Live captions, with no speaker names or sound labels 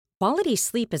Quality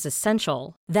sleep is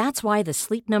essential. That's why the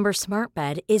Sleep Number Smart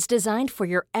Bed is designed for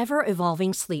your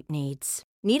ever-evolving sleep needs.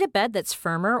 Need a bed that's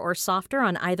firmer or softer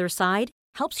on either side?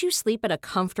 Helps you sleep at a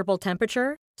comfortable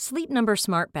temperature? Sleep Number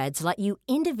Smart Beds let you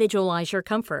individualize your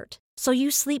comfort, so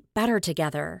you sleep better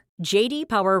together. J.D.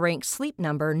 Power ranks Sleep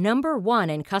Number number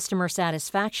 1 in customer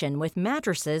satisfaction with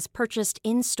mattresses purchased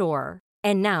in-store.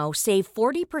 And now, save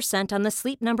 40% on the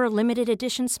Sleep Number Limited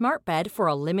Edition Smart Bed for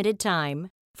a limited time.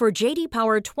 For JD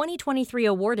Power 2023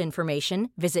 award information,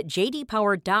 visit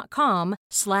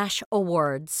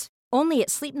jdpower.com/awards. Only at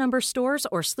Sleep Number stores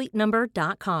or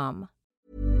sleepnumber.com.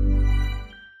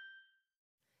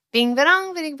 Bing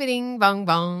ba-dong, bing bing bong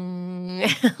bong.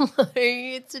 Hello,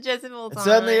 it's suggestible time. It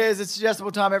certainly is. It's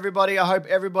suggestible time, everybody. I hope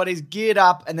everybody's geared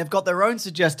up and they've got their own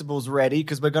suggestibles ready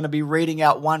because we're going to be reading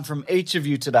out one from each of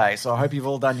you today. So I hope you've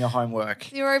all done your homework.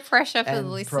 Zero pressure for the And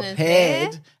listeners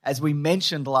prepared, there. as we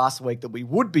mentioned last week, that we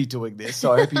would be doing this.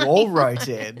 So I hope you all wrote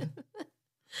in.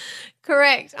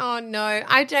 Correct. Oh, no.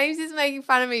 James is making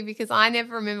fun of me because I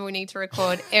never remember we need to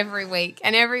record every week.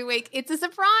 And every week it's a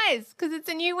surprise because it's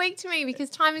a new week to me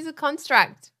because time is a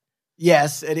construct.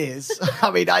 Yes, it is. I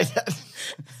mean, it's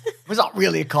not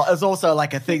really it's also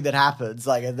like a thing that happens.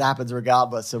 Like it happens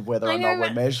regardless of whether or not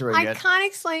we're measuring it. I can't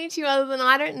explain it to you other than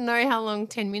I don't know how long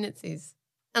 10 minutes is.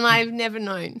 And I've never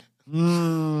known.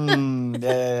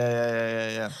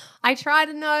 Yeah. I try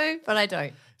to know, but I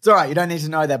don't. It's all right. You don't need to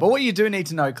know that. But what you do need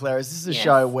to know, Claire, is this is a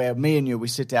show where me and you, we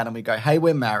sit down and we go, hey,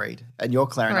 we're married. And you're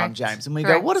Claire and I'm James. And we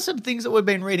go, what are some things that we've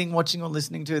been reading, watching or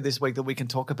listening to this week that we can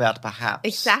talk about perhaps?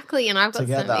 Exactly. And I've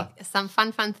got some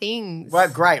fun things. Well,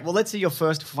 great. Well, let's see your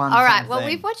first fun All right. thing. Well,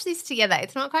 we've watched this together.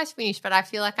 It's not quite finished, but I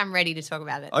feel like I'm ready to talk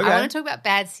about it. Okay. I want to talk about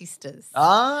Bad Sisters.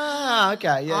 Ah,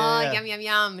 okay. Yeah. Yum, yum,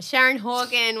 yum. Sharon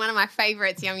Horgan, one of my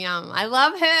favorites. Yum, yum. I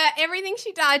love her. Everything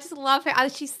she does, I just love her.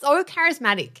 She's so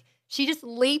charismatic. She just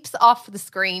leaps off the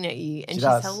screen at you and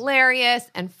she's hilarious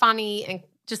and funny and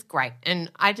just great. And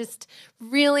I just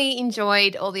really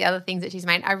enjoyed all the other things that she's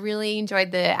made. I really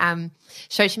enjoyed the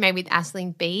show she made with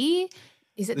Aisling Bea.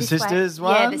 Is it the This Sisters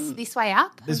Way? one? Yeah, This Way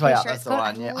Up. This Way Up, that's the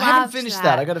one. Yeah. I haven't finished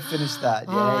that. I got to finish that.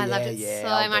 Yeah, I loved it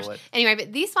so much. Anyway,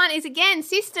 but this one is again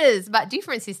sisters, but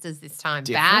different sisters this time.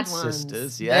 Bad ones.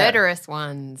 Sisters, yeah. Murderous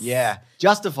ones. Yeah.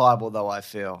 Justifiable though, I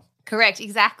feel. Correct,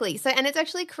 exactly. So, and it's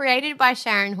actually created by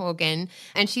Sharon Horgan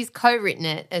and she's co-written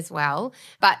it as well.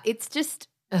 But it's just,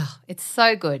 it's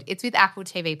so good. It's with Apple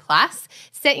TV Plus.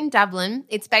 Set in Dublin,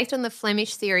 it's based on the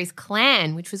Flemish series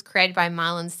Clan, which was created by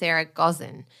Marlon Sarah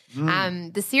Gozin.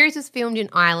 The series was filmed in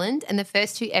Ireland and the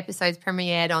first 2 episodes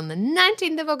premiered on the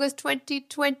 19th of August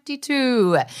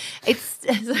 2022. It's,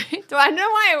 do I know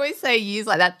why I always say use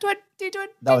like that? 2022.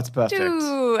 No, it's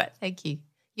perfect. Thank you.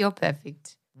 You're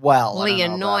perfect. Well,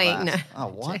 annoying. No, oh,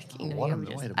 what? No, what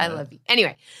annoyed I love you.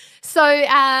 Anyway, so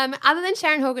other than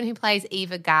Sharon Horgan, who plays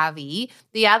Eva Garvey,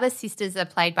 the other sisters are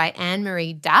played by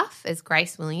Anne-Marie Duff as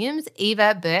Grace Williams,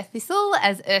 Eva Berthistle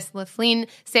as Ursula Flynn,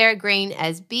 Sarah Green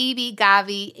as Bibi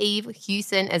Garvey, Eve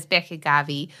Hewson as Becca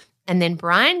Garvey, and then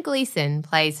Brian Gleeson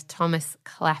plays Thomas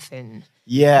Claflin.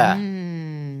 Yeah.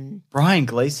 Brian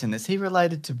Gleeson, is he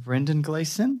related to Brendan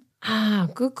Gleeson? Ah,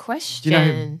 good question. Do you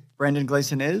know who Brendan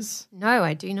Gleeson is? No,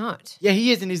 I do not. Yeah,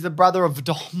 he is, and he's the brother of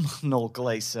Domhnall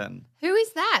Gleeson. Who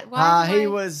is that?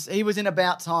 He was in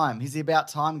About Time. He's the About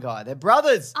Time guy. They're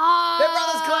brothers. Oh, they're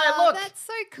brothers, Claire. Look, that's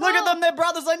so cool. Look at them. They're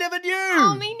brothers. I never knew.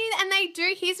 Oh, me neither. And they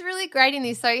do. He's really great in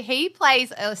this. So he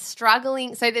plays a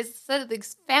struggling. So there's sort of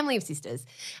this family of sisters,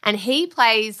 and he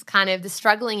plays kind of the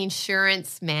struggling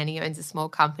insurance man. He owns a small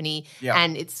company,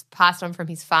 and it's passed on from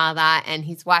his father. And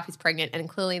his wife is pregnant, and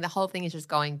clearly the whole thing is just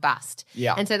going bust.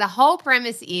 Yeah. And so the whole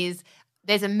premise is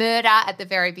there's a murder at the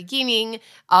very beginning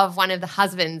of one of the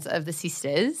husbands of the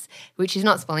sisters, which is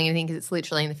not spoiling anything because it's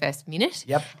literally in the first minute.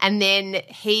 Yep. And then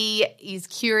he is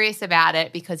curious about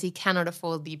it because he cannot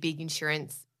afford the big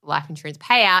life insurance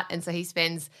payout. And so he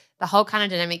spends the whole kind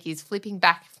of dynamic is flipping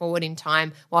back forward in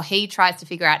time while he tries to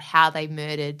figure out how they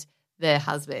murdered the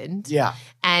husband. Yeah.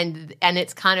 And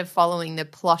it's kind of following the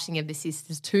plotting of the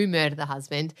sisters to murder the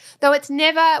husband. Though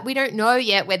we don't know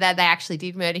yet whether they actually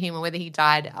did murder him or whether he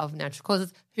died of natural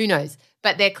causes. Who knows?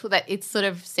 But it sort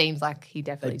of seems like he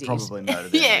definitely did. Probably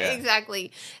murdered him. Yeah,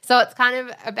 exactly. So it's kind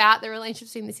of about the relationship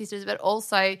between the sisters, but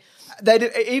also they do,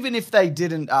 even if they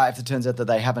didn't, if it turns out that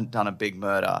they haven't done a big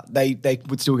murder, they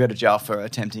would still go to jail for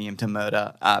attempting him to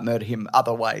murder him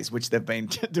other ways, which they've been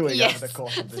doing over the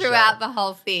course of the throughout show. the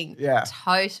whole thing. Yeah,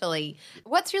 totally.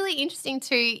 What's really interesting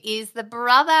too is the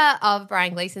brother of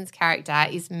Brian Gleeson's character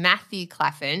is Matthew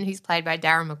Claflin, who's played by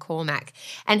Darren McCormack,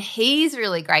 and he's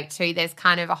really great too. There's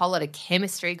kind kind of a whole lot of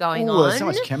chemistry going Ooh, on. there's so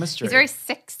much chemistry. He's very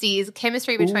sexy. There's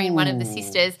chemistry between one of the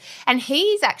sisters. And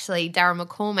he's actually Darren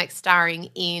McCormack starring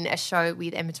in a show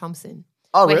with Emma Thompson.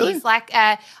 Oh, where really? He's like,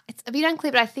 it's a bit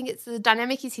unclear, but I think it's the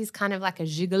dynamic is he's kind of like a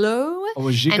gigolo. Oh,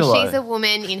 a gigolo. And she's a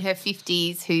woman in her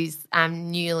 50s who's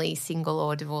newly single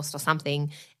or divorced or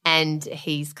something, and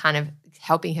he's kind of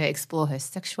helping her explore her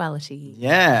sexuality.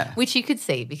 Yeah. Which you could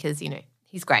see because,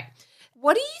 he's great.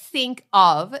 What do you think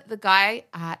of the guy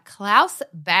Klaus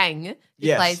Bang who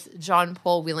Yes. plays John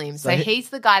Paul Williams? So So he's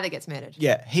the guy that gets murdered.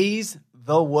 Yeah, he's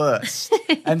the worst.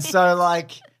 And so,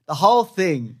 like, the whole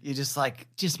thing, you're just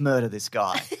murder this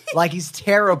guy. Like, he's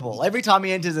terrible. Every time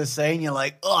he enters a scene, you're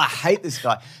like, oh, I hate this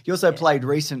guy. He also played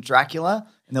recent Dracula,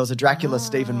 and there was a Dracula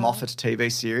Stephen Moffat TV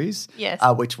series, Yes.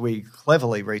 which we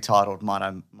cleverly retitled,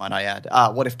 might I add,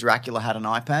 What If Dracula Had an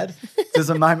iPad? There's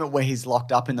a moment where he's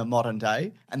locked up in the modern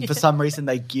day, and for some reason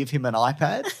they give him an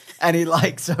iPad, and he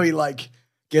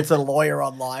gets a lawyer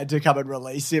online to come and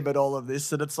release him and all of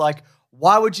this, and it's like,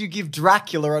 why would you give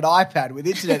Dracula an iPad with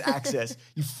internet access?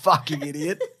 You fucking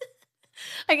idiot.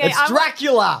 Okay, It's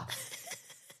Dracula.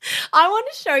 I want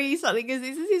to show you something because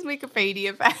this is his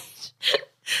Wikipedia page.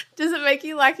 Does it make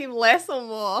you like him less or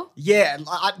more? Yeah,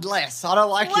 less. I don't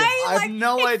like him. I have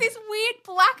no it's idea. this weird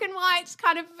black and white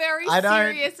kind of very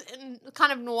serious and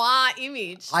kind of noir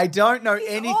image. I don't know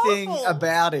anything awful.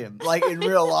 about him, like in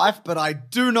real life, but I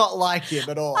do not like him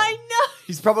at all. I know.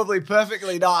 He's probably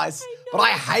perfectly nice, but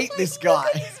I hate this guy.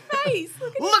 Look at his face.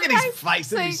 Look at his face.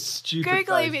 So Look at his stupid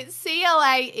Google face. him. It's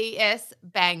CLAES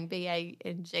Bang, BANG,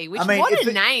 which I mean, what if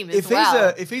a name as if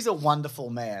well. If he's a wonderful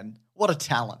man, what a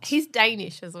talent. He's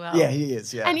Danish as well. Yeah, he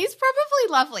is, yeah. And he's probably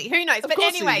lovely. Who knows? Of But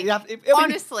course he anyway, is. I mean,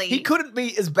 honestly. he couldn't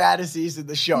be as bad as he is in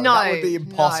the show. No, that would be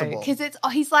impossible. Because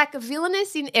he's like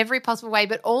villainous in every possible way,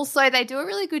 but also they do a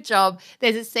really good job.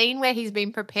 There's a scene where he's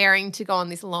been preparing to go on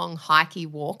this long hikey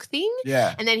walk thing.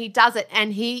 Yeah. And then he does it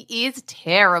and he is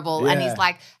terrible. And Yeah. he's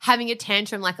like having a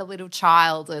tantrum like a little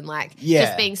child and like Yeah.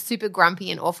 just being super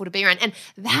grumpy and awful to be around. And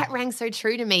that rang so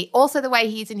true to me. Also the way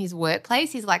he is in his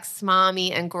workplace, he's like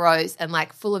smarmy and gross and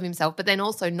like full of himself, but then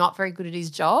also not very good at his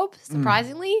job,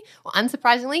 surprisingly or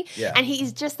unsurprisingly. Yeah. And he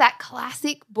is just that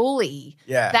classic bully.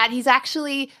 Yeah. That he's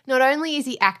actually, not only is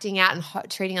he acting out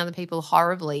and treating other people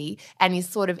horribly and he's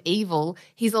sort of evil,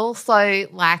 he's also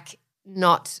like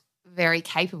not very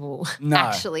capable No.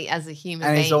 actually as a human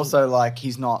And being. he's also like,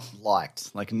 he's not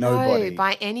liked. Like nobody No,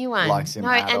 by anyone. likes him No,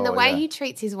 at and the all, way yeah. he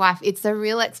treats his wife, it's a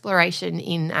real exploration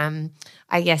in,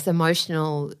 I guess,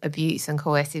 emotional abuse and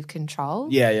coercive control.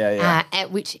 Yeah.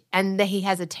 He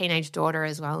has a teenage daughter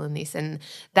as well in this, and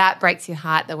that breaks your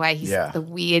heart. The way he's Yeah. the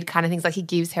weird kind of things, like he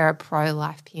gives her a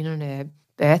pro-life pin on her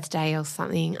birthday or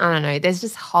something. I don't know. There's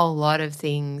just a whole lot of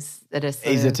things that are.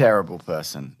 He's a terrible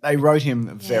person. They wrote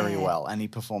him very Yeah. well, and he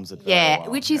performs it very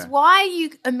well. which is why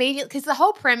you immediately, because the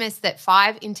whole premise that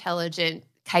 5 intelligent,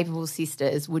 capable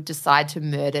sisters would decide to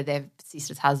murder their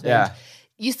sister's husband. Yeah.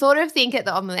 You sort of think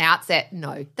on the outset,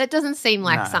 no, that doesn't seem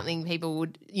like No. something people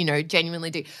would, genuinely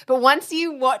do. But once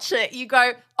you watch it, you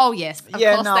go, oh yes, of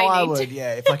Yeah, course no, they I need would. to.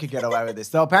 Yeah, if I could get away with this.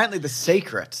 Though apparently the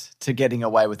secret to getting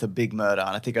away with a big murder,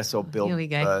 and I think I saw Bill Here we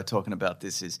go. talking about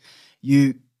this, is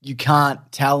you can't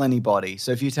tell anybody.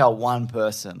 So if you tell one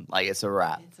person, like it's a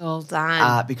wrap. It's all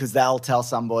done. Because they'll tell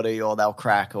somebody or they'll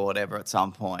crack or whatever at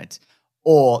some point.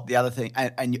 Or the other thing,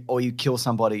 or you kill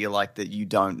somebody you like that you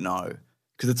don't know.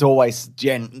 Because it's always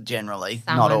generally,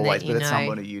 Someone not always, that you but it's know.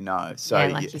 somebody you know. So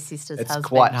Yeah, like your sister's it's husband.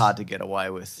 quite hard to get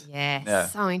away with. Yeah,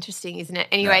 so interesting, isn't it?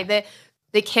 Anyway,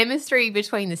 the chemistry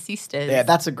between the sisters. Yeah,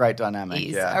 that's a great dynamic.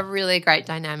 is Yeah. a really great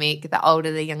dynamic. The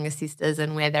older the younger sisters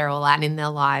and where they're all at in their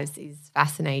lives is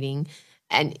fascinating.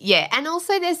 And and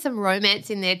also there's some romance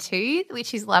in there too,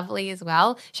 which is lovely as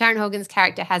well. Sharon Horgan's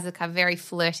character has a very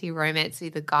flirty romance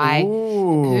with a guy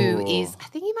who is, I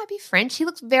think he might be French. He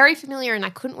looks very familiar and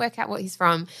I couldn't work out what he's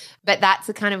from, but that's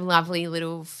a kind of lovely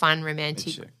little fun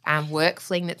romantic work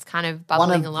fling that's kind of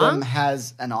bubbling along. One of them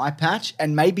has an eye patch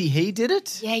and maybe he did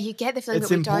it. Yeah, you get the feeling It's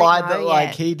that we don't implied know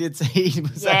that yet. he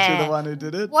was actually the one who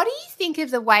did it. What do you think of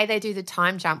the way they do the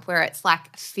time jump where it's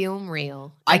like film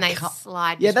reel and they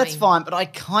slide Yeah, that's between? fine, but I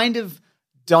kind of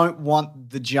don't want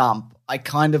the jump. I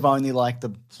kind of only like the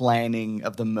planning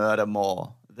of the murder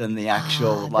more than the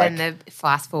actual Then the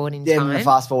fast forward in then time. the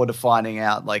fast forward to finding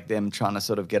out like them trying to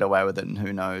sort of get away with it and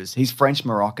who knows. He's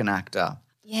French-Moroccan actor.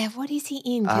 Yeah, what is he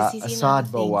in? Because he's in Assad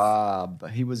other things.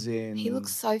 Bawab. He was in He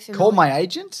looks so familiar. Call My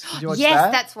Agent. Did you watch Yes,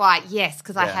 that? that's why. Yes,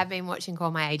 because I Yeah. have been watching Call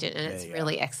My Agent and it's yeah.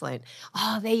 really excellent.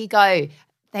 Oh, there you go.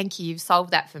 Thank you. You've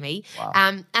solved that for me. Wow.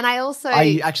 And I also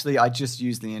I just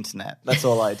used the internet. That's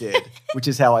all I did, which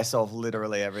is how I solve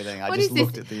literally everything. I What just is this?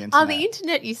 looked at the internet. On the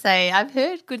internet, you say. I've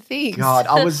heard good things. God,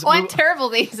 I was- or terrible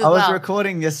things as I was well.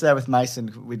 recording yesterday with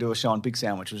Mason. We do a show on Big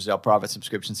Sound, which is our private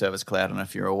subscription service, Claire. I don't know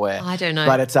if you're aware. I don't know.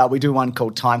 But it's we do one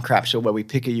called Time Capsule where we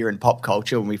pick a year in pop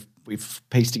culture and we've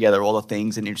pieced together all the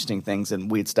things and interesting things and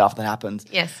weird stuff that happened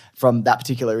Yes. from that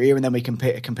particular year, and then we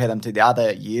compare them to the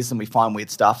other years, and we find weird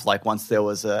stuff. Like once there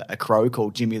was a crow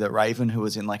called Jimmy the Raven who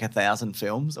was in like 1,000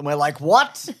 films, and we're like,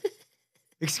 what?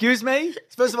 Excuse me?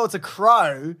 First of all, it's a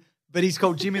crow, but he's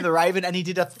called Jimmy the Raven and he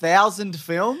did 1,000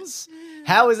 films?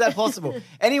 How is that possible?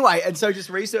 Anyway, and so just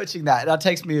researching that, it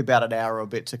takes me about an hour or a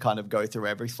bit to kind of go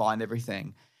through find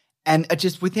everything. And it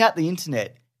just without the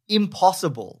internet,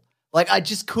 impossible. Like I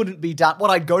just couldn't be done. What,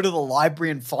 I'd go to the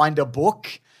library and find a book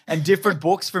and different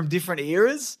books from different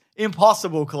eras?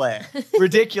 Impossible, Claire.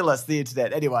 Ridiculous, the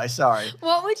internet. Anyway, sorry.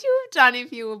 What would you have done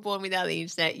if you were born without the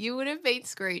internet? You would have been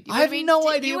screwed. You I would have been, no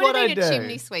idea what You I'd would have been do. a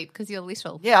chimney sweep because you're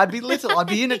little. Yeah, I'd be little. I'd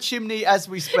be in a chimney as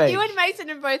we speak. You and Mason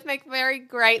would both make very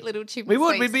great little chimney We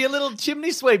would. sweeps. We'd be a little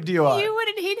chimney sweep duo. You would,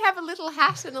 and he'd have a little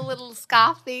hat and a little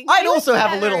scarf thing. I'd You would also do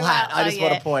have that a little very hat, well. I just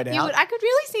want to point You out. would, I could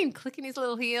really see him clicking his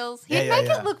little heels. He'd Yeah, make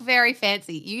yeah. it look very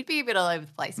fancy. You'd be a bit all over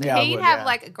the place. But Yeah, I he'd would, have yeah.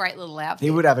 like a great little outfit.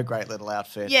 He would have a great little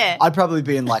outfit. Yeah. I'd probably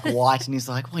be in like white, and he's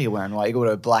like, "Why are you wearing white? You got to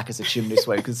wear black as a chimney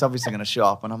sweep because it's obviously going to show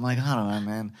up." And I'm like, "I don't know,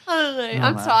 man." I don't know.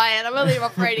 I'm know. tired. I'm only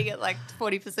operating at like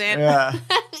 40%. Yeah.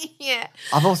 Yeah.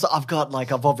 I've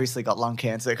obviously got lung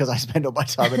cancer because I spend all my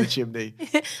time in a chimney.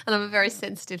 And I'm a very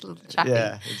sensitive little chappy.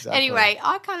 Yeah, exactly. Anyway,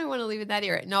 I kind of want to live in that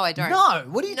era. No, I don't. No,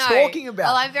 what are you No. talking about?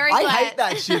 Well, I'm very I glad. hate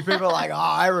that shit. People are like, "Oh,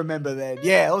 I remember then."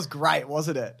 Yeah, it was great,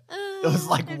 wasn't it? It was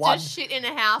like one. Just shit in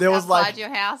a house There was outside like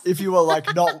your house. if you were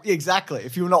like not exactly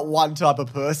if you were not one type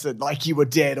of person, like you were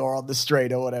dead or on the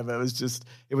street or whatever.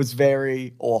 It was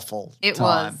very awful. It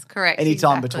time. was, correct, Any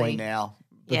time exactly.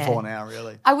 before now,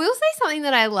 really. I will say something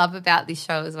that I love about this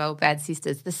show as well, Bad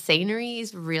Sisters. The scenery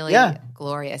is really Yeah.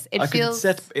 glorious. It I could feels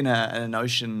set in an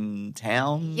ocean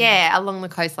town. yeah, along the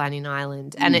coastline in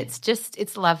Ireland. And it's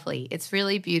lovely. It's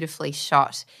really beautifully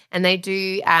shot. And they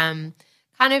do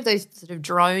kind of those sort of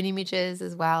drone images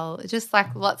as well. Just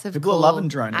like lots of People are cool loving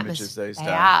drone images these They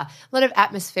days. are. A lot of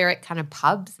atmospheric kind of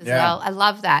pubs as Yeah. well. I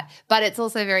love that. But it's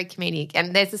also very comedic.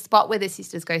 And there's a spot where the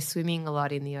sisters go swimming a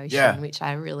lot in the ocean, Yeah. which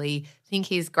I really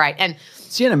think is great. And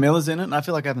Sienna Miller's in it, and I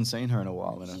feel like I haven't seen her in a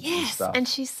while. And yes, stuff. and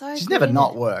she's so She's good never in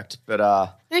not it. worked, but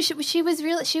No, she was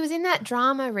in that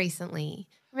drama recently.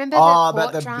 Remember about the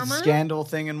court the drama? scandal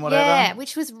thing and whatever. Yeah,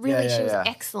 which was really Yeah, she was yeah.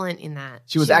 excellent in that.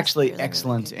 She was actually really,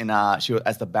 excellent really in she was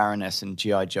as the Baroness in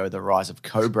G.I. Joe: The Rise of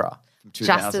Cobra from good. Just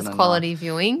as 2009. quality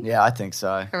viewing. Yeah, I think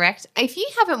so. Correct. If you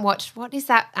haven't watched, what is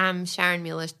that Sharon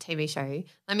Miller TV show?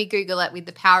 Let me Google it with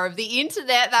the power of the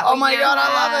internet. That Oh we my now God,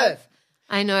 I love have. it.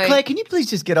 I know. Claire, can you please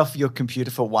just get off your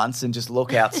computer for once and just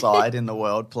look outside in the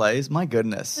world, please? My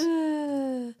goodness.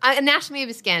 Anatomy of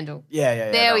a Scandal. Yeah.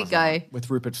 There that we was go. it. With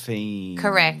Rupert Fiend.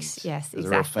 Correct. Yes, He was a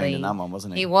real exactly. fiend in that one,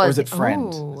 wasn't he? He was. Or was it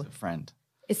Friend? Ooh. Was it Friend?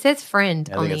 It says friend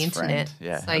Yeah, I on think the it's internet. Friend.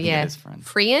 Yeah, So I think yeah. it is Friend.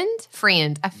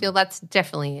 Friend. I feel that's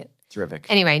definitely it. Terrific.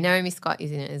 Anyway, Naomi Scott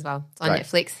is in it as well. It's on Great.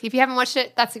 Netflix. If you haven't watched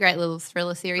it, that's a great little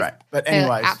thriller series. Right. But Her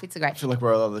anyways, outfits are great. I feel like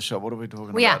we're all over the shop. What are we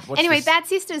talking We are. about? What's Anyway, this? Bad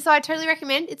Sisters. So I totally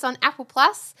recommend. It's on Apple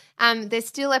Plus. There's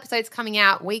still episodes coming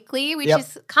out weekly, which Yep.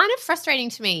 is kind of frustrating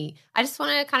to me. I just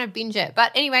want to kind of binge it.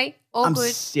 But anyway, all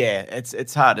good. Yeah,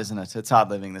 it's hard, isn't it? It's hard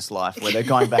living this life where they're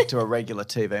going back to a regular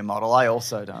TV model. I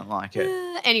also don't like it.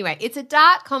 Anyway, it's a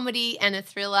dark comedy and a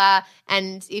thriller.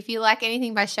 And if you like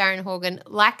anything by Sharon Horgan,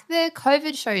 like the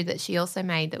COVID show that she also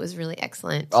made that was really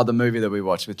excellent. Oh, the movie that we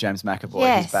watched with James McAvoy,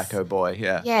 Yes. his Backo boy.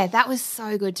 Yeah. Yeah, that was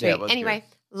so good too. Yeah, it was Anyway,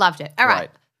 loved it. All right. Right.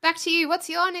 Back to you. What's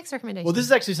your next recommendation? Well, this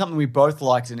is actually something we both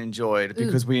liked and enjoyed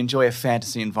because we enjoy a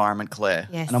fantasy environment, Claire.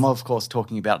 Yes. And I'm, of course,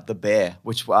 talking about The Bear,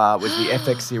 which was the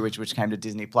FX series which came to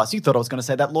Disney+. Plus. You thought I was going to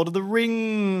say that Lord of the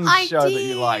Rings I show that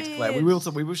you liked, Claire. did.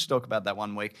 We will talk about that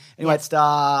one week. Anyway, it's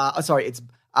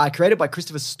created by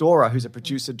Christopher Storer, who's a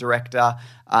producer, director,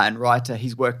 and writer.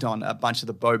 He's worked on a bunch of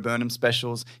the Bo Burnham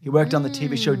specials. He worked on the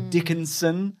TV show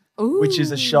Dickinson, which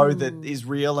is a show that is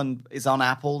real and is on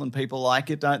Apple, and people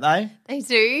like it, don't they? They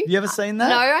do. You ever seen that?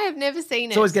 No, I have never seen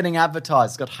it. It's always getting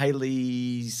advertised. It's got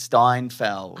Haley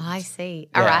Steinfeld. I see.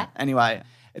 Yeah. All right. Anyway,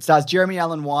 it stars Jeremy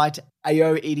Allen White,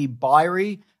 Ayo Edie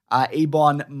Byrie,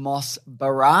 Ebon Moss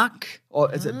Barak,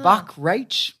 or is it Buck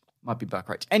Rach? Might be Buck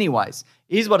Rach. Anyways,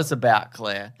 here's what it's about,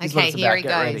 Claire. Here's what Okay, it's here about. he Get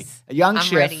goes. ready. A young I'm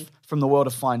chef ready. from the world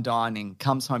of fine dining,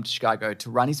 comes home to Chicago to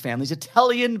run his family's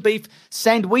Italian beef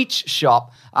sandwich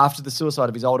shop after the suicide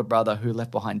of his older brother, who left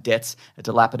behind debts, a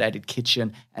dilapidated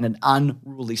kitchen, and an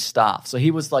unruly staff. So he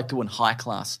was like doing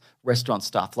high-class restaurant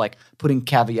stuff, like putting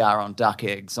caviar on duck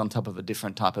eggs on top of a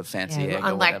different type of fancy egg or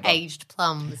unlike whatever. aged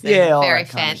plums. Yeah, all very that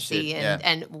kind of fancy shit,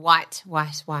 and white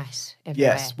everywhere.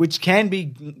 Yes, which can be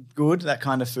good, that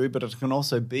kind of food, but it can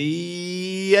also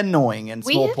be annoying and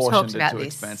We small have portioned talked and about too this.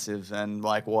 expensive and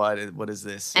like what is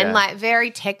this? And Yeah. like very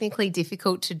technically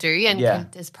difficult to do, and Yeah.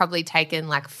 has probably taken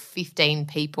like 15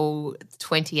 people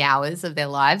 20 hours of their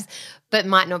lives, but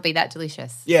might not be that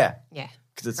delicious. yeah, Yeah,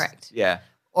 because it's correct. yeah.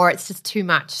 Or it's just too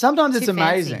much. Sometimes it's Too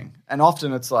fancy. amazing, and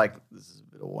often it's like this is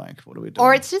a bit of wank. What are we doing?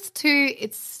 Or it's just too.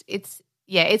 It's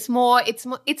more. It's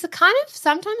a kind of.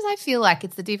 Sometimes I feel like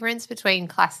it's the difference between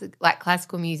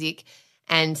classical music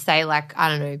and say like I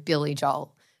don't know Billy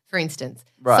Joel, for instance.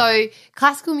 Right. So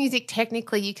classical music,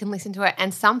 technically, you can listen to it,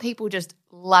 and some people just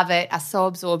love it, are so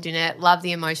absorbed in it, love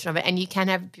the emotion of it, and you can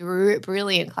have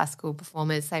brilliant classical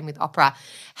performers. Same with opera.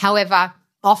 However,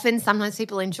 often sometimes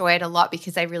people enjoy it a lot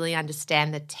because they really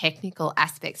understand the technical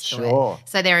aspects to Sure. it.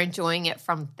 So they're enjoying it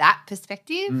from that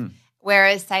perspective.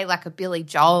 Whereas, say, like a Billy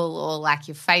Joel or like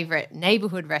your favorite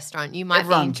neighborhood restaurant, you might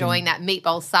Everyone be enjoying that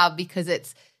meatball sub because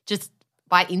it's just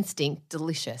by instinct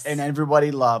delicious. And everybody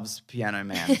loves Piano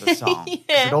Man, the song. 'Cause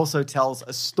Yeah. It also tells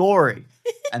a story.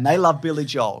 And they love Billy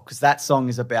Joel because that song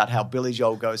is about how Billy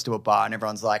Joel goes to a bar and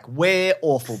everyone's like, we're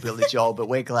awful, Billy Joel, but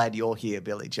we're glad you're here,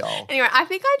 Billy Joel. Anyway, I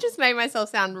think I just made myself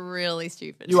sound really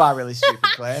stupid. You are really stupid,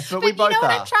 Claire, but we you both know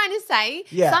what are. I'm trying to say?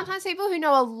 Yeah. Sometimes people who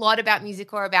know a lot about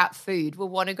music or about food will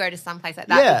want to go to some place like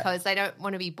that Yeah. because they don't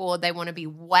want to be bored. They want to be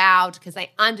wowed because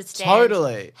they understand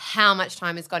Totally. how much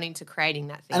time has gone into creating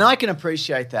that thing. And I can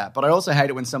appreciate that, but I also hate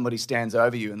it when somebody stands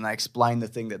over you and they explain the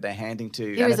thing that they're handing to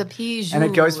you. Here and is it- a pigeon.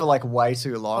 And it goes for like way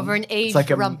too long. Over an it's aged like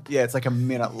rump. it's like a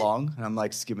minute long. And I'm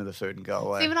like, just give me the food and go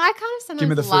away. See, but I kind of sometimes Give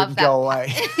me the food love and that. go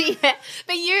away. Yeah,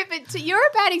 but you're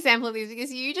a bad example of this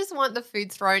because you just want the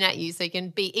food thrown at you so you can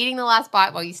be eating the last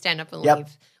bite while you stand up and Yep.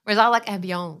 leave. Whereas I like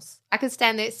ambiance. I could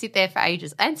stand there, sit there for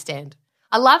ages and stand.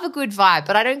 I love a good vibe,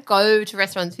 but I don't go to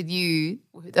restaurants with you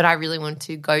that I really want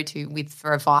to go to with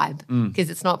for a vibe because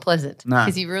it's not pleasant. No.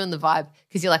 Because you ruin the vibe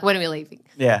because you're like, when are we leaving?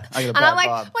 Yeah, I got a And bad I'm like,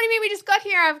 vibe. what do you mean we just got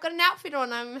here? I've got an outfit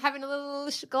on. I'm having a little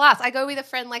glass. I go with a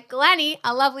friend like Glanny,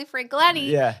 a lovely friend Glanny,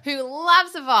 Yeah. who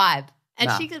loves a vibe. And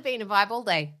Nah. she could be in a vibe all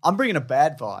day. I'm bringing a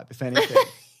bad vibe, if anything.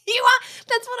 You are.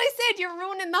 That's what I said. You're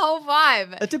ruining the whole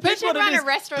vibe. It depends you what should it run is. a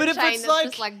restaurant But if chain it's that's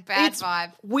just like bad it's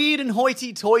vibe. weird and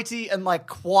hoity-toity and like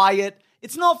quiet,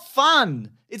 it's not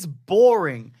fun. It's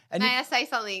boring. And May I say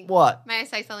something? What? May I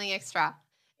say something extra?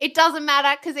 It doesn't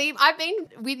matter because I've been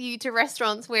with you to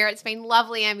restaurants where it's been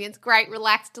lovely ambience, great,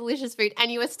 relaxed, delicious food,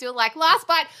 and you are still like, last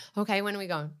bite. Okay, when are we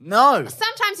going? No.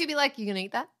 Sometimes you'll be like, you gonna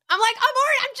eat that? I'm like,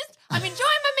 I'm enjoying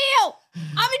my meal.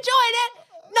 I'm enjoying it.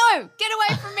 No, get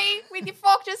away from me with your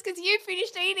fork just because you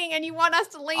finished eating and you want us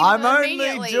to leave I'm only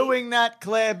immediately. doing that,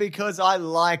 Claire, because I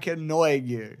like annoying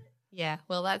you. Yeah,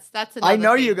 well, that's another I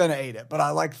know thing. you're going to eat it, but I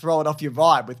like throwing off your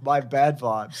vibe with my bad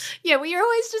vibes. Yeah, well, you're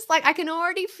always just like, I can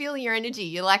already feel your energy.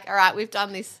 You're like, all right, we've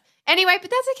done this. Anyway, but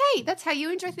that's okay. That's how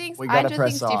you enjoy things. We I got to enjoy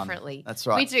press things on. differently. That's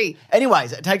right. We do.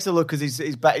 Anyways, it takes a look because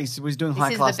he was doing This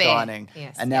high is class the bear. dining,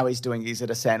 Yes, and now he's at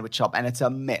a sandwich shop, and it's a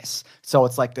mess. So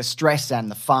it's like the stress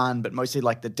and the fun, but mostly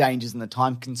like the dangers and the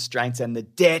time constraints and the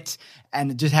debt,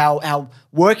 and just how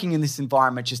working in this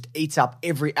environment just eats up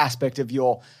every aspect of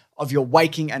your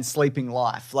waking and sleeping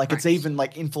life. Like it's even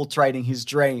like infiltrating his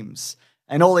dreams,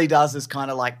 and all he does is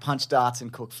kind of like punch darts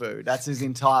and cook food. That's his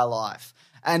entire life,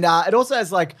 and it also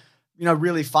has like, you know,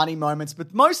 really funny moments,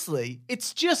 but mostly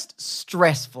it's just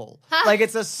stressful. Like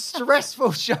it's a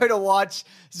stressful show to watch.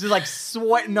 He's just like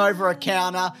sweating over a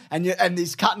counter and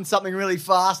he's cutting something really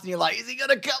fast and you're like, is he going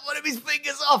to cut one of his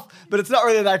fingers off? But it's not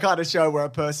really that kind of show where a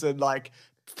person like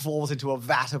falls into a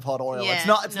vat of hot oil. Yeah,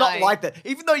 It's not like that.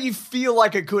 Even though you feel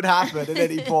like it could happen at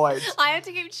any point. I have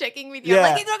to keep checking with you. Yeah. I'm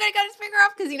like, he's not going to cut his finger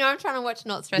off because, you know, I'm trying to watch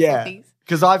not stressful Yeah. things.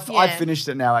 Because I've Yeah. finished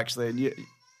it now actually. And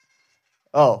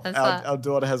That's our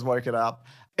daughter has woken up.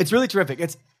 It's really terrific.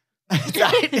 It's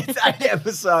 8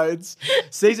 episodes.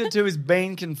 Season 2 has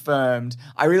been confirmed.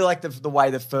 I really like the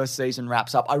way the first season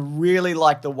wraps up. I really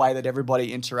like the way that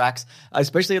everybody interacts. I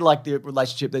especially like the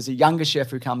relationship. There's a younger chef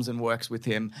who comes and works with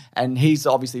him, and he's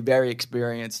obviously very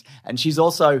experienced. And she's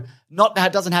also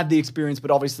doesn't have the experience, but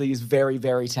obviously is very,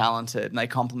 very talented, and they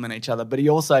complement each other. But he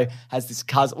also has this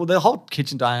cousin. Well, the whole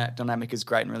kitchen dynamic is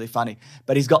great and really funny.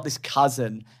 But he's got this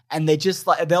cousin, and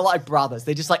they're like brothers.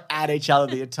 They just like at each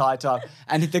other the entire time.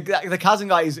 And the cousin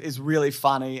guy is really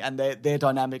funny, and their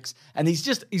dynamics. And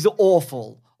he's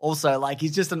awful also like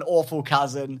he's just an awful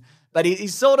cousin. But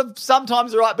he's sort of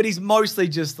sometimes right, but he's mostly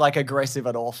just like aggressive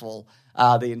and awful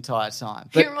the entire time.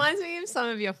 He But, reminds me of some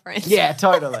of your friends. yeah,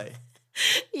 totally.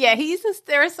 Yeah,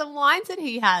 there are some lines that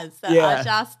he has that Yeah. are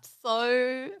just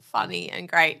so funny and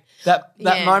great. That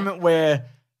Yeah. moment where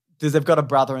they've got a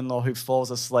brother-in-law who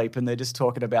falls asleep and they're just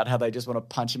talking about how they just want to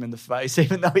punch him in the face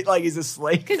even though he's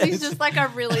asleep. Because he's just like a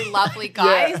really lovely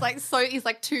guy. Yeah. He's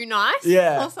like too nice.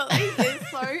 Yeah. Or something. It's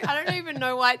so, I don't even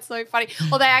know why it's so funny.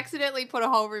 Or they accidentally put a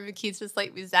whole room of kids to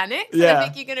sleep with Xanax. And Yeah. I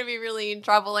think you're going to be really in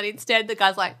trouble. And instead the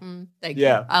guy's like, thank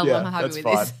Yeah, you. I'm yeah, happy that's with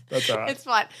fine. this. That's all right. It's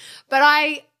fine.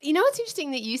 But you know what's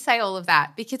interesting that you say all of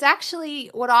that? Because actually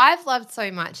what I've loved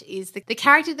so much is the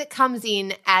character that comes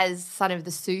in as son of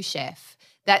the sous chef.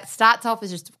 That starts off as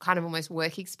just kind of almost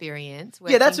work experience.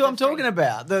 Yeah, that's working what I'm for free. talking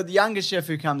about. The younger chef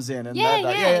who comes in. And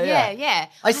Yeah.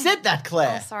 I said that,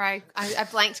 Claire. Oh, sorry. I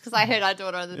blanked because I heard our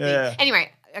daughter on the Yeah. thing.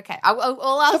 Anyway, okay.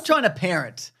 I'll Stop trying to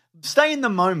parent. Stay in the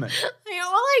moment.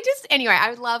 Anyway,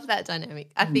 I love that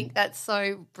dynamic. I think that's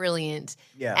so brilliant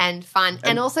Yeah. and fun.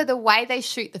 And also the way they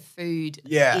shoot the food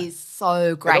is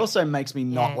so great. It also makes me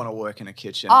not Yeah. want to work in a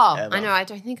kitchen. Oh, ever. I know. I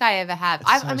don't think I ever have. It's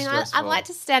I so mean, I'd stressful. like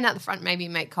to stand out the front, maybe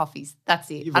make coffees. That's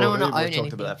it. You've I don't want to already- own we've anything.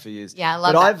 talked about that for years. Yeah, I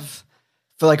love but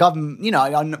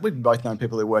that. we've both known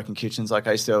people who work in kitchens. Like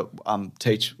I used to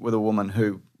teach with a woman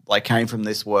who like came from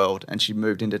this world and she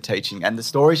moved into teaching. And the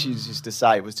story she used to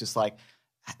say was just like,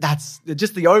 that's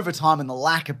just the overtime and the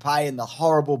lack of pay and the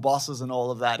horrible bosses and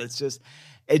all of that.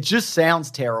 It just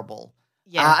sounds terrible.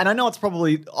 Yeah. And I know it's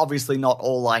probably obviously not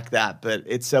all like that, but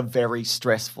it's a very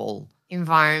stressful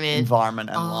environment and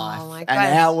life my and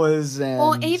gosh. hours and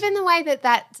Or even the way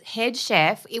that head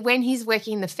chef, when he's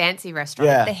working in the fancy restaurant,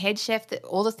 Yeah. the head chef,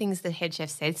 all the things the head chef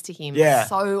says to him Yeah. are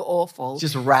so awful.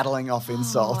 just rattling off Oh,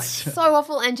 insults. it's so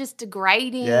awful and just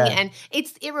degrading. Yeah. And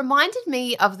it reminded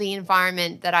me of the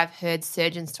environment that I've heard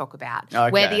surgeons talk about,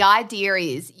 Okay. where the idea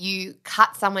is you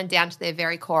cut someone down to their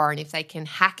very core, and if they can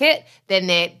hack it, then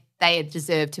they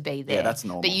deserve to be there. that's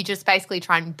normal. But you just basically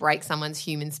try and break someone's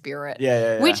human spirit.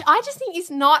 Yeah. Which I just think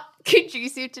is not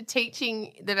conducive to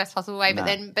teaching the best possible way. No.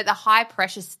 But the high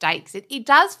pressure stakes, it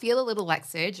does feel a little like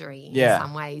surgery in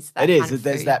some ways. It is. kind of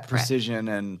There's food that prep. precision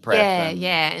and prep.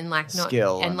 Yeah, and and like not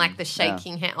skill and like and- the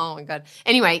shaking hand. Oh my god.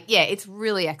 Anyway, yeah, it's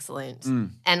really excellent, Mm.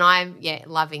 and I'm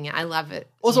loving it. I love it.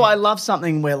 Also, I love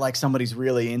something where like somebody's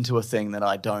really into a thing that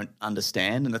I don't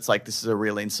understand, and it's like this is a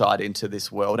real insight into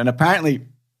this world. And apparently,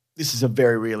 this is a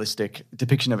very realistic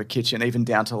depiction of a kitchen, even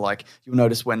down to like you'll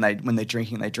notice when they're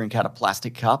drinking, they drink out of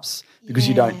plastic cups because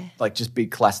you don't like just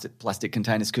big plastic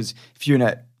containers. Because if you're in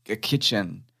a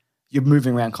kitchen, you're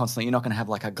moving around constantly. You're not going to have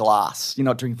like a glass. You're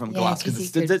not drinking from glass 'cause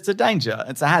because you it's a danger.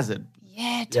 It's a hazard.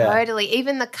 Yeah, Yeah. totally.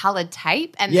 Even the coloured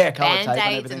tape and Yeah, the coloured tape and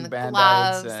Band-Aids everything, and the Band-Aids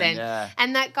gloves and,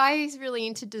 and that guy who's really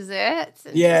into desserts.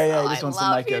 And Yeah, just, he just I wants to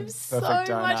love make a him perfect so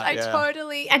donut, much. I yeah.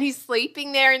 totally, and he's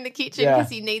sleeping there in the kitchen Yeah. because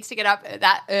he needs to get up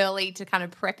that early to kind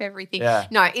of prep everything. Yeah.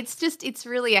 No, it's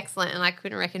really excellent, and I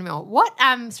couldn't recommend more. What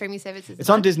streaming services? It's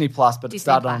on Disney Plus, but it Disney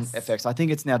started on Plus. FX. I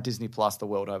think it's now Disney Plus the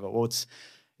world over. Well, it's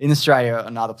in Australia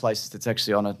and other places. It's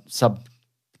actually on a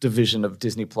subdivision of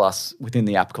Disney Plus within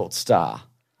the app called Star,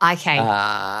 Okay.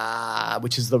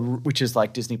 which is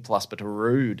like Disney Plus but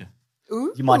rude.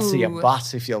 Ooh. You might see a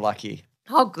bus if you're lucky.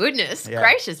 Oh goodness Yeah.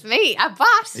 gracious me! A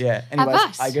bus. Yeah. A Anyways,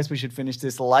 bus. I guess we should finish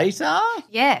this later.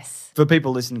 Yes. For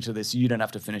people listening to this, you don't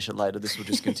have to finish it later. This will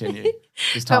just continue.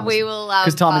 But we will.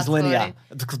 Because time is fast linear.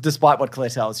 forward. Despite what Claire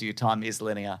tells you, time is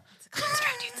linear. It's a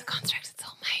construct. It's a construct. It's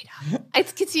all made up.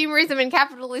 It's consumerism and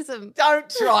capitalism. Don't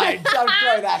try. Don't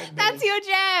throw that at me. That's your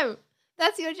jam.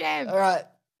 That's your jam. All right.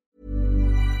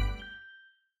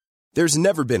 There's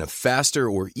never been a faster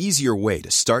or easier way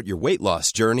to start your weight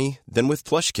loss journey than with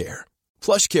PlushCare.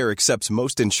 PlushCare accepts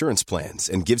most insurance plans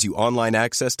and gives you online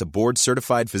access to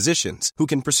board-certified physicians who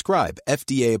can prescribe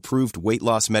FDA-approved weight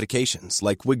loss medications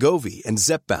like Wegovy and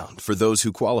Zepbound for those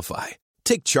who qualify.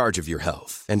 Take charge of your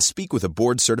health and speak with a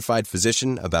board-certified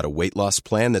physician about a weight loss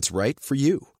plan that's right for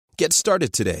you. Get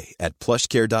started today at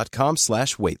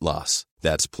plushcare.com/weight loss.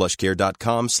 That's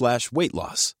plushcare.com/weight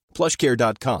loss.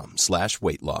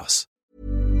 plushcare.com/weight loss.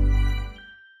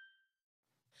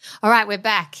 All right, we're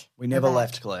back. We never We're back.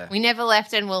 left, Claire. We never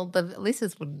left, and the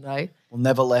listeners wouldn't know. We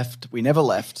never left,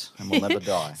 and we'll never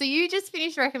die. So you just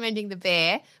finished recommending The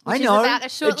Bear, I which know. is about a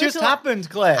short it just little, happened,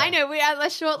 Claire. I know, we are a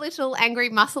short little angry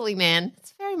muscly man.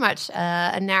 It's very much a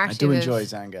I narrative do enjoy of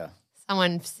Zanga.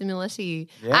 someone similar to you.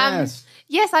 Yes.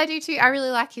 Yes, I do too. I really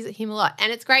like him a lot,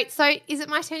 and it's great. So is it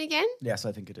my turn again? Yes,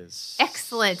 I think it is.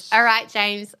 Excellent. All right,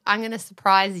 James, I'm going to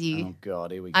surprise you. Oh,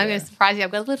 God, here we go. I'm going to surprise you.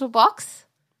 I've got a little box.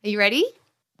 Are you ready?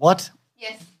 What?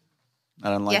 Yes. I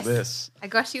don't like Yes. this. I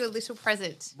got you a little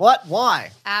present. What?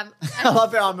 Why? I I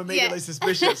love how I'm immediately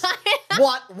suspicious.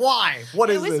 What? Why? What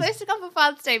It is was this? supposed to come for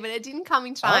Father's Day, but it didn't come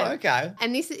in time. Oh, okay.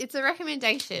 And it's a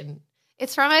recommendation.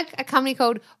 It's from a company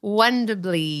called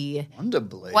Wonderbly.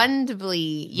 Wonderbly.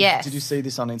 Wonderbly, yes. Did you see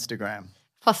this on Instagram?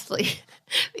 Possibly.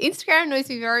 Instagram knows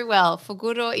me very well, for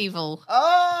good or evil.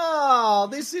 Oh,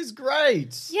 this is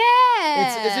great.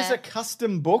 Yeah. Is this a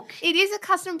custom book? It is a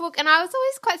custom book, and I was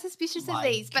always quite suspicious of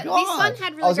these, but this one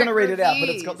had really I was going to to read it out, but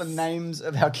it's got the names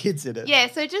of our kids in it. Yeah,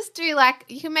 so just do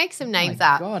you can make some names Oh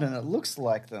my up. God, and it looks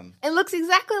like them. It looks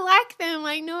exactly like them,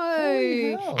 I know.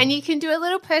 Holy hell. And you can do a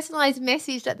little personalized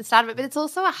message at the start of it, but it's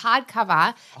also a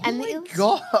hardcover. Oh and my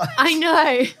God. I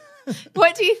know.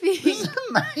 What do you think? This is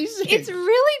amazing. It's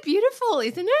really beautiful,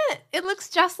 isn't it? It looks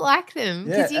just like them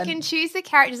because Yeah, you can choose the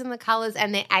characters and the colors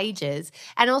and their ages,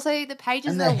 and also the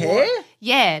pages. And are the hair?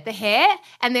 Yeah, the hair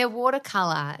and their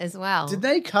watercolor as well. Did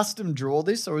they custom draw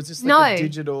this, or is this like No. a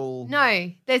digital?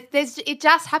 No, there's. It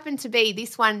just happened to be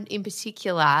this one in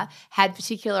particular had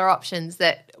particular options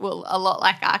that were a lot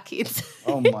like our kids.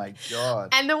 Oh my God.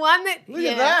 And the one that Look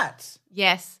at that.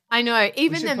 Yes, I know. We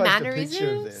Even should the post mannerisms. a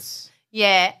picture of this.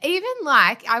 Yeah, even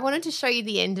I wanted to show you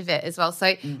the end of it as well.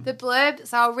 So the blurb,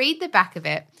 so I'll read the back of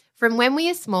it. From when we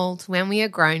are small to when we are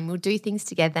grown, we'll do things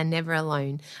together, never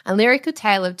alone. A lyrical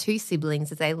tale of two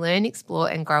siblings as they learn, explore,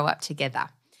 and grow up together.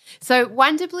 So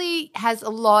Wonderbly has a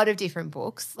lot of different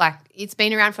books. Like it's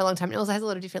been around for a long time. It also has a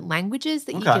lot of different languages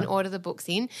that you can order the books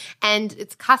in. And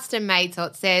it's custom made. So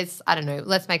it says, I don't know,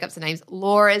 let's make up some names.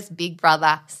 Laura's big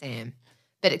brother, Sam.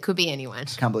 But it could be anyone.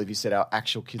 Can't believe you said our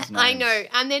actual kids' names. I know.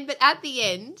 And then, but at the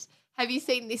end, have you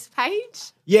seen this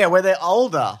page? Yeah, where they're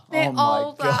older. They're oh my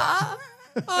older. God.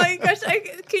 Oh my gosh.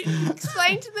 Can you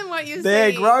explain to them what you're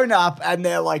They're seeing? grown up and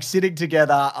they're like sitting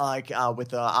together, like with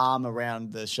their arm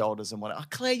around the shoulders and whatever. Oh,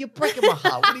 Claire, you're breaking my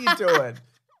heart. What are you doing?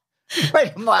 You're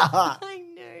breaking my heart. I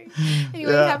know.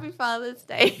 Anyway, Yeah. happy Father's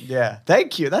Day. Yeah,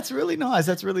 thank you. That's really nice.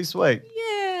 That's really sweet.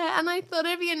 Yeah, and I thought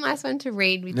it'd be a nice one to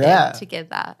read with Yeah. them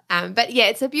together. But yeah,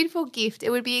 it's a beautiful gift. It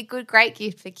would be a great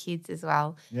gift for kids as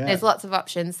well. Yeah. There's lots of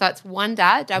options. So it's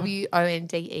Wonder,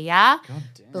 WONDER, God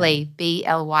damn. Bly,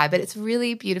 BLY, but it's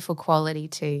really beautiful quality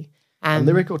too. A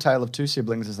lyrical tale of two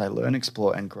siblings as they learn,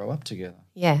 explore, and grow up together.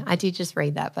 Yeah, I did just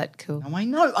read that, but cool. Oh, I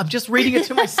know. I'm just reading it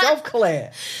to myself,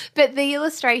 Claire. But the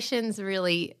illustrations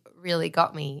really, really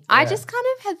got me. I just kind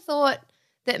of had thought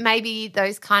that maybe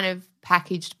those kind of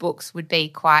packaged books would be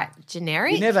quite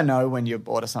generic. You never know when you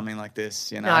order something like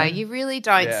this, you know? No, you really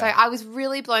don't. Yeah. So I was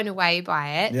really blown away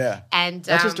by it. Yeah. And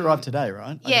That just arrived today,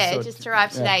 right? Yeah, it just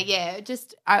arrived today. Yeah,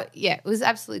 it was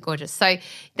absolutely gorgeous. So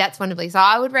that's Wonderbly. So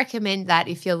I would recommend that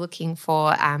if you're looking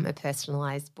for a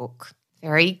personalised book.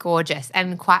 Very gorgeous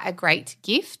and quite a great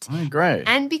gift. Oh, great.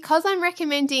 And because I'm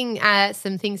recommending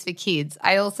some things for kids,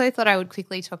 I also thought I would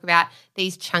quickly talk about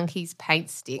these Chunkies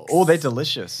paint sticks. Oh, they're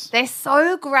delicious. They're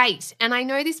so great. And I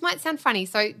know this might sound funny,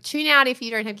 so tune out if you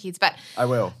don't have kids, but I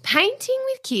will. painting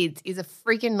with kids is a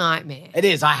freaking nightmare. It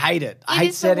is. I hate it. I It hate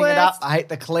is the setting it up. worst. I hate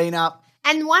the cleanup.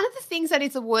 And one of the things that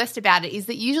is the worst about it is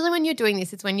that usually when you're doing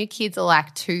this, it's when your kids are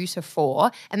like 2 to 4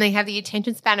 and they have the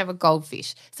attention span of a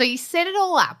goldfish. So you set it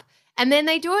all up. And then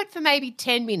they do it for maybe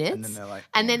 10 minutes.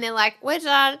 And then they're like, we're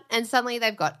done. And suddenly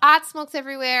they've got art smocks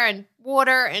everywhere and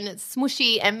water and it's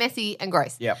smushy and messy and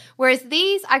gross. Yep. Whereas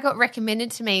these I got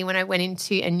recommended to me when I went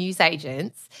into a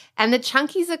newsagent's. And the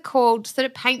Chunkies are called sort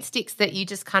of paint sticks that you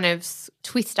just kind of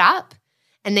twist up.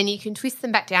 And then you can twist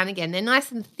them back down again. They're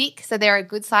nice and thick, so they're a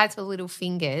good size for little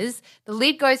fingers. The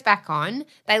lid goes back on.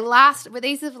 They last, well,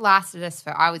 these have lasted us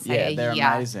for, I would say, a year. they're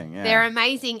amazing. Yeah. They're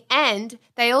amazing. And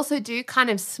they also do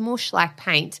kind of smush like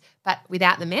paint, but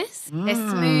without the mess. They're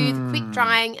smooth, quick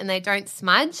drying, and they don't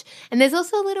smudge. And there's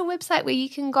also a little website where you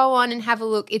can go on and have a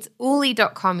look. It's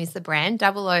Ooly.com is the brand,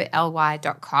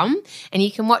 OOLY.com. And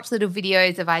you can watch little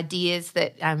videos of ideas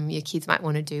that your kids might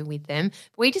want to do with them.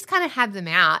 We just kind of have them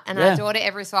out, and our daughter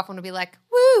every so often will be like,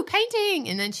 woo, painting.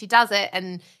 And then she does it,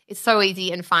 and it's so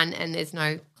easy and fun, and there's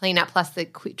no cleanup, plus the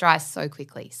quick dries so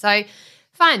quickly. So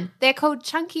fun. They're called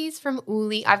Chunkies from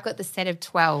Ooly. I've got the set of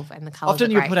 12 and the colours Often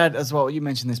are you great. put out as well, you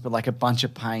mentioned this, but like a bunch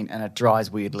of paint and it dries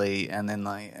weirdly and then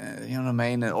like, you know what I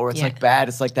mean? Or it's like bad.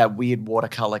 It's like that weird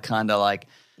watercolor kind of like,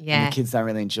 and the kids don't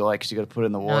really enjoy it because you got to put it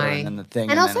in the water and then the thing.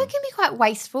 And also it can be quite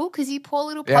wasteful because you pour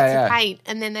little pots Yeah, yeah. of paint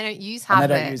and then they don't use half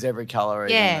and they of it. don't use every color.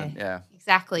 Yeah. Even, yeah.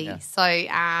 Exactly. Yeah. So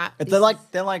But this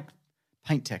they're like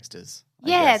paint textures. I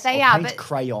Yeah, guess, they or are, paint but-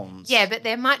 crayons. Yeah, but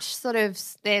they're much sort of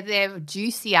they're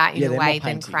juicier in Yeah, a they're way more than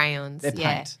painty. crayons. They're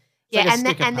yeah. paint. It's like a and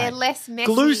stick of they're paint. less messy.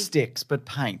 Glue sticks, but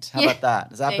paint. How about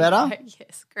that? Is that There better? you go.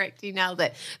 Yes, correct. You nailed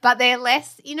it. But they're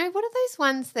less, what are those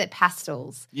ones that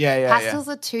pastels? Yeah. Pastels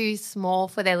are too small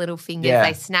for their little fingers. Yeah.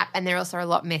 They snap and they're also a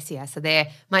lot messier. So they're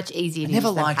much easier to I never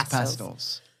use than liked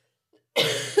pastels.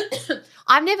 pastels.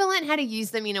 I've never learned how to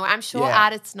use them in a way. I'm sure Yeah.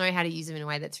 artists know how to use them in a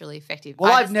way that's really effective.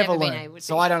 Well, I've just never been learned, able to.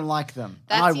 so I don't like them.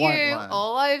 and That's I won't you learn.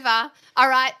 all over. All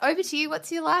right, over to you. What's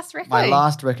your last record? My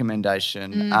last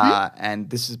recommendation, Mm-hmm. and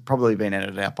this has probably been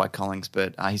edited out by Collings,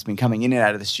 but he's been coming in and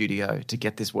out of the studio to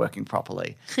get this working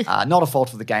properly. Not a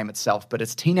fault of the game itself, but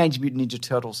it's Teenage Mutant Ninja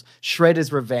Turtles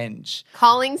Shredder's Revenge.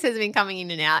 Collings has been coming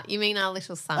in and out. You mean our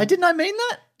little son? Didn't I mean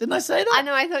that? Didn't I say that? I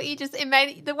know. I thought you just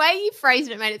the way you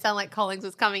phrased it made it sound like Collings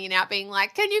was coming in and out, being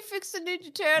like, "Can you fix the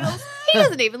Ninja Turtles?" He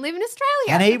doesn't even live in Australia,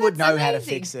 And he so would that's know how to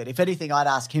amazing. fix it. If anything, I'd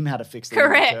ask him how to fix the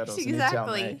Correct, Ninja Turtles. And he'd tell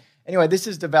exactly. me. Anyway, this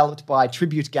is developed by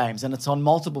Tribute Games, and it's on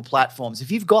multiple platforms. If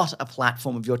you've got a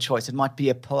platform of your choice, it might be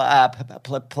a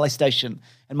PlayStation,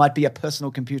 it might be a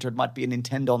personal computer, it might be a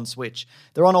Nintendo on Switch.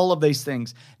 They're on all of these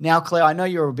things. Now, Claire, I know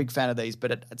you're a big fan of these,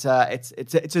 but it's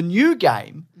a new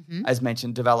game, as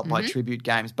mentioned, developed by Tribute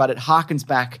Games, but it harkens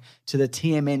back to the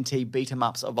TMNT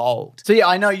beat-em-ups of old. So yeah,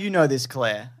 I know you know this,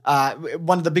 Claire.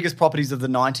 One of the biggest properties of the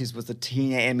 90s was the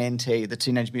TMNT, the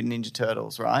Teenage Mutant Ninja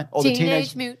Turtles, right? Or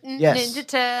Teenage Mutant Yes. Ninja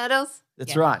Turtles.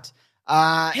 That's Yeah.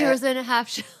 right. Heroes in a half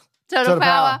shell. Total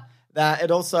power.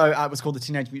 It also was called the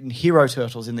Teenage Mutant Hero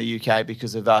Turtles in the UK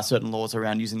because of certain laws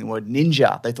around using the word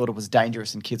ninja. They thought it was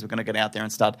dangerous and kids were going to get out there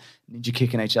and start ninja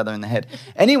kicking each other in the head.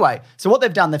 Anyway, so what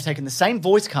they've done, they've taken the same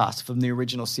voice cast from the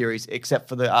original series, except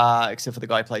for the guy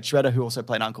who played Shredder, who also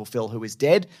played Uncle Phil, who is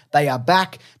dead. They are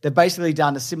back. They've basically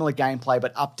done a similar gameplay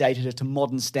but updated it to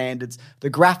modern standards. The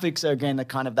graphics are again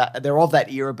they're of that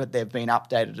era, but they've been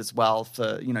updated as well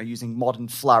for using modern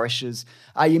flourishes.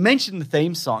 You mentioned the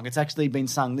theme song. It's actually been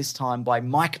sung this time by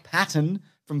Mike Patton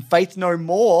from Faith No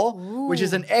More, which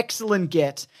is an excellent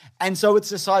get. And so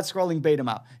it's a side-scrolling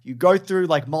beat-em-up. You go through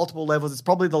multiple levels. It's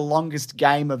probably the longest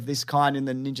game of this kind in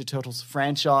the Ninja Turtles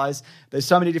franchise. There's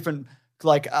so many different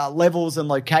levels and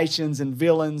locations and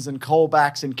villains and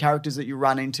callbacks and characters that you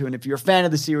run into. And if you're a fan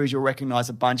of the series, you'll recognize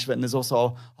a bunch of it. And there's also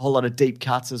a whole lot of deep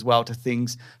cuts as well to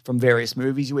things from various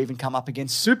movies. You even come up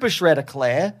against Super Shredder,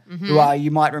 Claire, who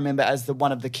you might remember as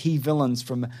one of the key villains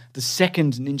from the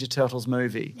second Ninja Turtles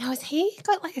movie. Now, has he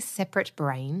got a separate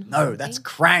brain? No, that's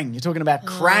Krang. You're talking about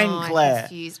Krang, Claire.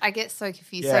 I get so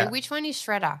confused. Yeah. So which one is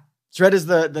Shredder? Shredder's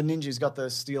the ninja who's got the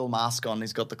steel mask on.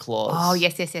 He's got the claws. Oh,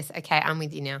 yes. Okay, I'm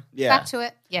with you now. Yeah. Back to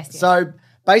it. Yes. So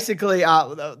basically,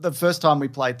 the first time we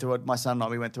played through it, my son and I,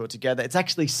 we went through it together. It's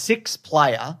actually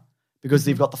 6-player because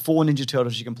they've got the 4 Ninja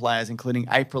Turtles you can play as, including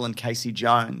April and Casey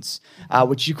Jones,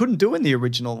 which you couldn't do in the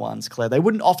original ones, Claire. They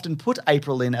wouldn't often put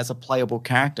April in as a playable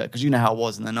character because you know how it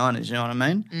was in the 90s, you know what I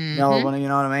mean? You know what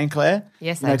I mean, Claire?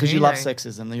 Yes, I do. Because you love know.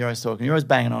 sexism. You're always talking. You're always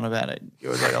banging on about it.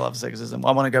 You're always like, I love sexism.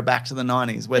 I want to go back to the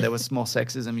 90s where there was more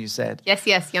sexism, you said.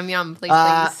 Yes. Yum, yum. Please,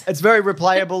 please. It's very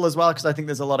replayable as well because I think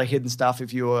there's a lot of hidden stuff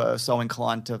if you are so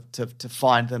inclined to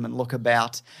find them and look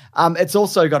about. It's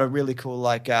also got a really cool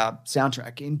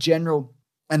soundtrack in general.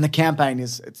 And the campaign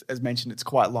is, as mentioned, it's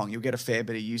quite long. You'll get a fair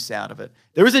bit of use out of it.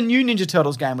 There is a new Ninja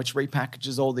Turtles game which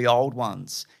repackages all the old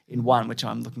ones in one, which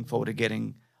I'm looking forward to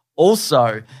getting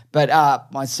also. But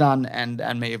my son and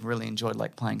me have really enjoyed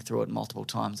playing through it multiple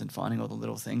times and finding all the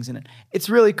little things in it. It's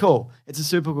really cool. It's a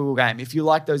super cool game. If you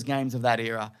like those games of that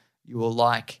era, you will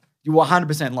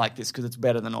 100% like this because it's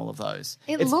better than all of those.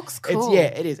 It looks cool.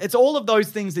 It is. It's all of those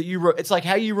things that it's like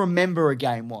how you remember a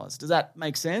game was. Does that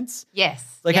make sense? Yes.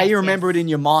 How you remember it in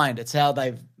your mind. It's how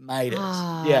they've made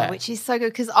it. Which is so good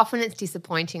because often it's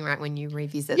disappointing, right, when you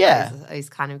revisit those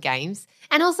kind of games.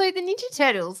 And also the Ninja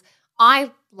Turtles, I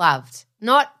loved.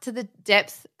 Not to the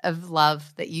depth of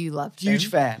love that you loved them. Huge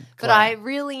fan. But Claire. I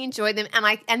really enjoyed them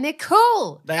and they're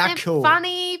cool. They're cool.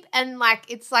 Funny and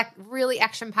it's really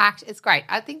action-packed. It's great.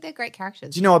 I think they're great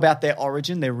characters. Do you know about their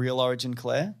origin, their real origin,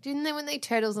 Claire? Didn't they when they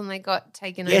turtles and they got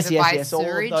taken over Yes, by all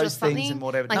sewage of those or something? things and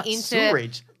whatever. Like Not into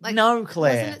sewage. like, no,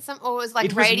 Claire. Wasn't it or it was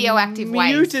It was radioactive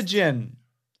waste? mutagen.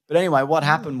 But anyway, what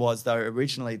happened was though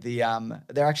originally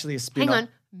they're actually a spin-off. Hang on,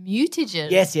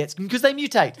 mutagen. Yes, because they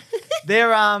mutate.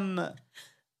 They're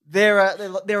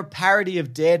a parody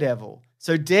of Daredevil.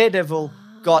 So Daredevil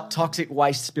got toxic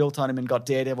waste spilt on him and got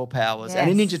Daredevil powers. And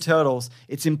in Yes. Ninja Turtles,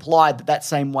 it's implied that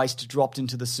same waste dropped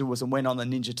into the sewers and went on the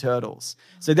Ninja Turtles.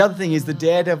 So the other thing is the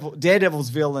Daredevil's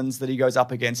villains that he goes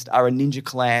up against are a ninja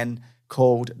clan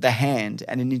called the Hand,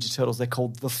 and in Ninja Turtles they're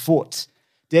called the Foot.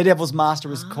 Daredevil's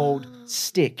master is called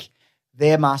Stick.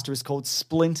 Their master is called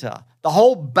Splinter. The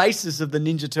whole basis of the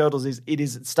Ninja Turtles is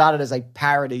it started as a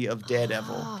parody of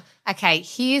Daredevil. Okay,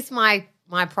 here's my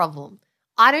problem.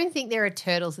 I don't think there are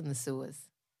turtles in the sewers.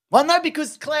 Well, no,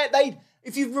 because Claire,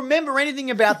 if you remember anything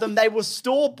about them, they were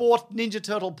store-bought Ninja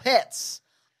Turtle pets.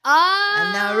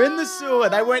 And they were in the sewer.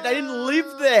 They didn't live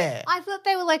there. I thought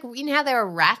they were like, you know how they were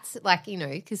rats? Like, you know,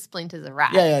 because Splinter's a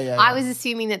rat. Yeah. I was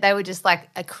assuming that they were just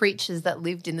like creatures that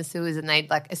lived in the sewers and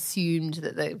they'd like assumed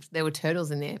that there were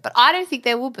turtles in there. But I don't think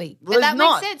there will be. Well, and that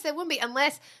not. makes sense. There wouldn't be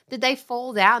unless, did they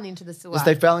fall down into the sewer? Yes,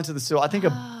 they fell into the sewer. I think,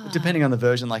 depending on the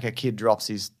version, like a kid drops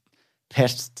his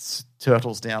pet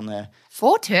turtles down there.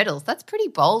 4 turtles. That's pretty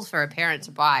bold for a parent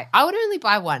to buy. I would only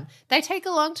buy one. They take a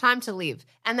long time to live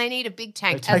and they need a big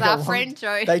tank, as our friend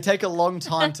Joe. They take a long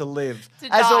time to live.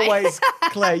 To As die. always,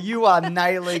 Claire, you are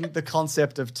nailing the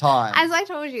concept of time. As I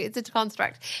told you, it's a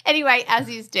construct. Anyway, as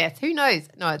is death. Who knows?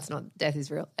 No, it's not. Death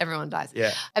is real. Everyone dies.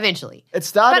 Yeah. Eventually. It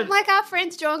started. But like our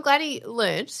friends Joe and Gladys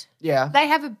learnt, yeah. they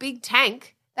have a big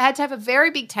tank. They had to have a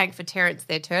very big tank for Terrence,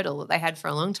 their turtle, that they had for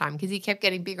a long time because he kept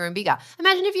getting bigger and bigger.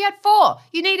 Imagine if you had 4.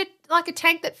 You needed like a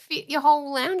tank that fit your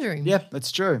whole lounge room. Yeah,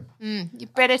 that's true. You're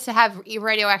better to have your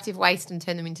radioactive waste and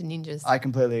turn them into ninjas. I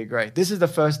completely agree. This is the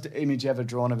first image ever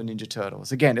drawn of a Ninja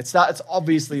Turtles. Again, it's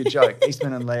obviously a joke.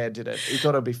 Eastman and Leia did it. He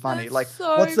thought it would be funny. That's like,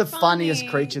 so what's the funny. funniest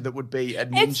creature that would be a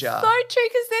ninja? It's so true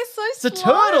because they're so It's a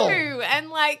slow. turtle. And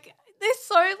like they're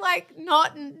so like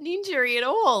not ninja-y at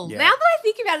all. Yeah. Now that I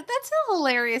think about it, that's a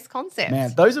hilarious concept.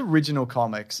 Man, those original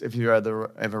comics, if you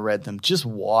ever read them, just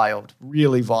wild,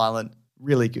 really violent,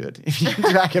 really good. If you can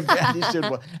track them down, you should.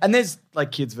 And there's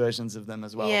like kids' versions of them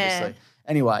as well, Yeah. obviously.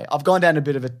 Anyway, I've gone down a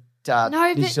bit of a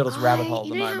Ninja but Turtles rabbit hole at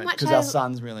you the know how moment much because our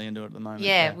son's really into it at the moment.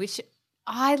 Yeah, which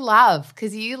I love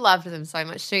because you loved them so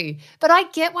much too. But I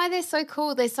get why they're so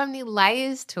cool. There's so many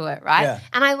layers to it, right? Yeah.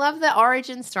 And I love the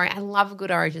origin story. I love a good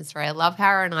origin story. I love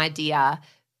how an idea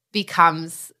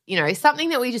becomes, you know, something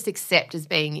that we just accept as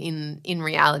being in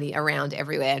reality around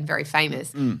everywhere and very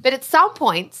famous. But at some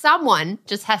point, someone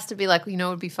just has to be like, you know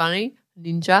what would be funny?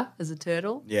 Ninja as a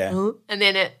turtle. Yeah. And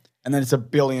then it's $1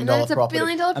 billion property. $1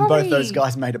 billion And property. both those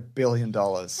guys made $1 billion.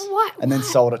 What? And then What?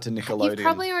 sold it to Nickelodeon. You've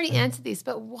probably already answered this,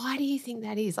 but why do you think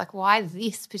that is? Like, why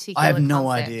this particular I have no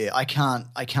concept? idea. I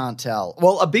can't tell.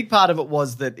 Well, a big part of it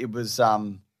was that it was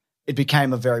it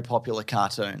became a very popular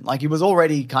cartoon. Like, it was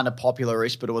already kind of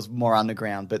popular-ish, but it was more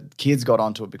underground. But kids got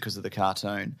onto it because of the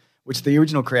cartoon, which the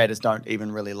original creators don't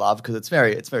even really love because it's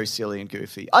very silly and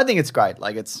goofy. I think it's great.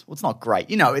 Like, it's not great.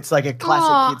 You know, it's like a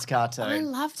classic kids cartoon. I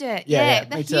loved it. Yeah,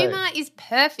 the me too. humor is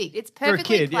perfect. It's For a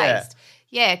perfectly kid, yeah. placed.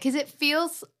 Yeah, because it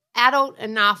feels adult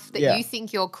enough that Yeah. you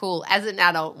think you're cool. As an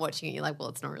adult watching it, you're like, well,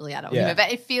 it's not really adult Yeah. humor,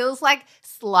 but it feels like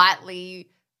slightly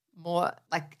more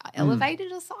like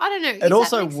elevated or something. I don't know. It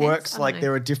also works like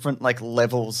there are different like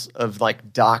levels of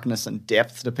like darkness and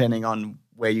depth depending on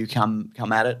where you come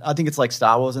at it. I think it's like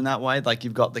Star Wars in that way. Like,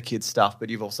 you've got the kids stuff, but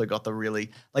you've also got the really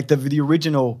like the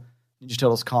original Ninja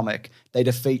Turtles comic. They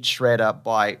defeat Shredder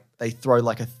by they throw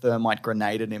like a thermite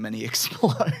grenade at him and he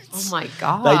explodes. Oh my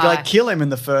god! They like kill him in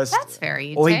the first. That's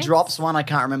very Or he intense. drops one. I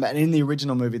can't remember. And in the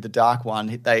original movie, the dark one,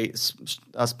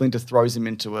 Splinter throws him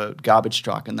into a garbage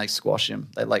truck and they squash him.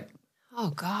 They like. Oh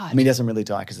god! I mean, he doesn't really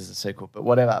die because there's a sequel, but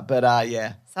whatever. But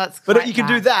yeah. So it's But quite you can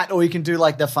do dark. that, or you can do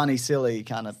like the funny, silly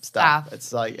kind of stuff.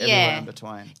 It's like everywhere in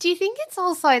between. Do you think it's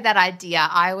also that idea?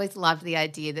 I always loved the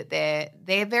idea that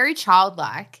they're very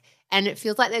childlike, and it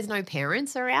feels like there's no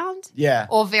parents around. Yeah.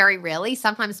 Or very rarely.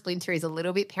 Sometimes Splinter is a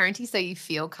little bit parenty, so you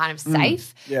feel kind of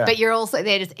safe. yeah. But you're also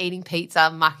there just eating pizza,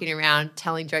 mucking around,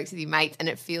 telling jokes with your mates, and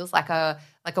it feels like a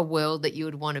world that you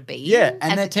would want to be Yeah, in and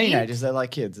as they're a kid. teenagers. They're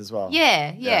like kids as well.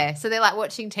 Yeah. So they're like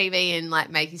watching TV and like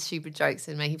making stupid jokes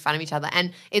and making fun of each other.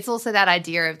 And it's also that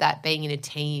idea of that being in a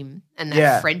team and that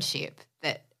Yeah. friendship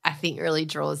that I think really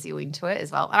draws you into it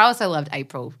as well. And I also loved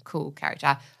April, cool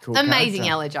character. Cool Amazing character.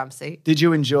 yellow jumpsuit. Did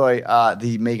you enjoy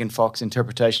the Megan Fox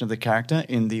interpretation of the character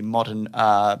in the modern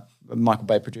Michael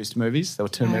Bay produced movies? There were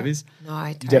 2 movies. No, I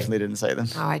You don't. definitely didn't see them.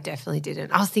 No, I definitely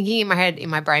didn't. I was thinking in my head, in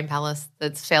my brain palace,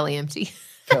 that's fairly empty.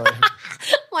 Kelly.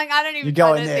 Like, I don't even You go I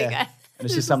in don't there, think I- and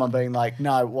it's just someone being like,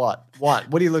 "No, what?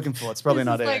 What are you looking for? It's probably This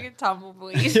not is here." like a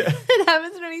tumbleweed. It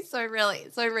happens to me so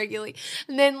regularly.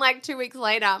 And then like 2 weeks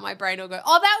later, my brain will go,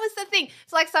 oh, that was the thing.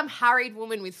 It's like some harried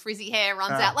woman with frizzy hair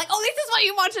runs out like, oh, this is what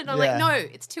you wanted. And I'm Yeah. like, no,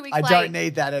 it's 2 weeks I late. don't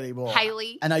need that anymore.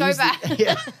 Haley, and I go used to- back.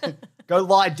 yeah. Go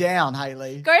lie down,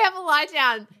 Haley. Go have a lie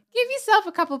down. Give yourself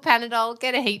a couple of Panadol,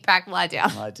 get a heat pack, lie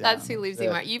down. Lie down. That's who lives in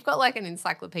Yeah. my. You've got like an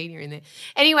encyclopedia in there.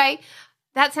 Anyway,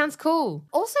 that sounds cool.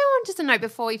 Also, on just a note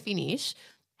before we finish,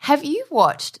 Have you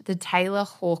watched the Taylor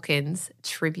Hawkins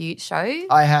tribute show?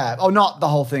 I have. Oh, not the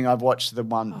whole thing. I've watched the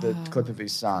clip of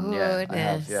his son. Yeah, I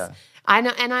have. Yeah. I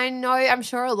know, and I know. I'm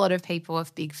sure a lot of people are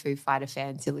big Foo Fighter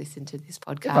fans who listen to this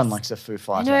podcast. Everyone likes a Foo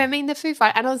Fighter. No, I mean the Foo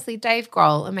Fighter, and honestly, Dave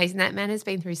Grohl, amazing. That man has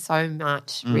been through so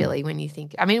much. Really, when you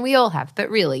think, I mean, we all have, but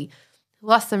really,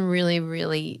 lost some really,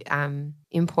 really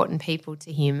important people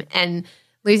to him, and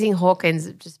losing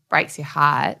Hawkins just breaks your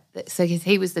heart. So because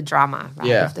he was the drummer,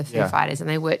 right, of the Foo Fighters, and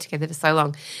they worked together for so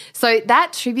long. So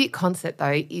that tribute concert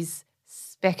though is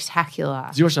spectacular.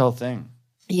 Did you watch the whole thing?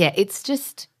 Yeah, it's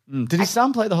just. Did his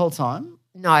son play the whole time?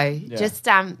 No, just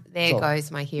there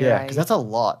goes my hero. Yeah, because that's a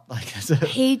lot. Like the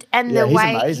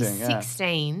way amazing, he's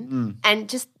 16 and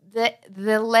just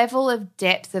the level of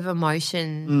depth of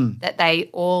emotion that they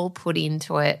all put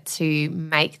into it to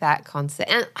make that concert.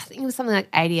 And I think it was something like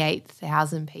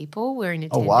 88,000 people were in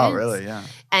attendance. Oh wow, really? Yeah.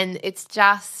 And it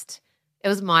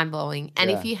was mind blowing. And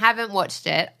if you haven't watched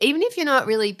it, even if you're not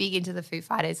really big into the Foo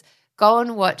Fighters, go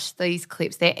and watch these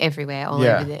clips. They're everywhere, all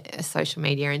over the social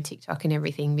media and TikTok and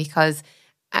everything, because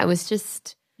I was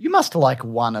just... You must like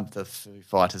one of the Foo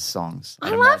Fighters songs.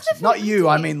 I love the Foo Not you,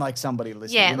 I mean like somebody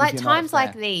listening. Yeah, like Times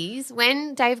Like These.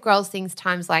 When Dave Grohl sings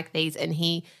Times Like These and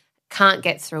he can't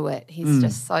get through it, he's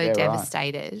just so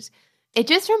devastated. Right. It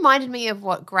just reminded me of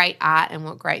what great art and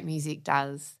what great music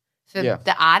does for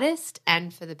the artist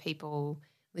and for the people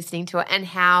listening to it, and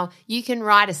how you can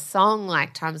write a song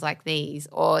like Times Like These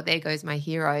or There Goes My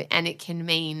Hero and it can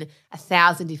mean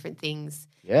 1,000 different things.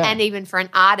 Yeah. And even for an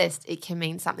artist, it can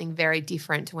mean something very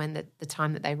different to when the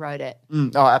time that they wrote it.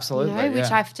 Oh, absolutely. Which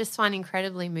I just find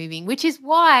incredibly moving, which is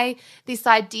why this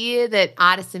idea that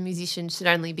artists and musicians should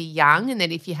only be young and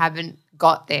that if you haven't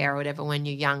got there or whatever when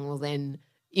you're young, well then,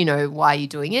 why are you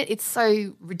doing it? It's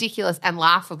so ridiculous and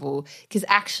laughable, because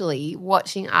actually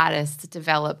watching artists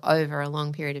develop over a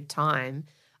long period of time,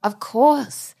 of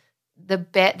course,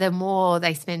 the more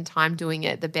they spend time doing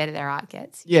it, the better their art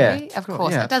gets. Of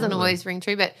course. Yeah, it doesn't always ring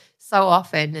true, but so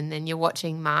often, and then you're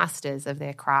watching masters of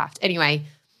their craft. Anyway,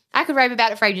 I could rave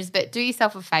about it for ages, but do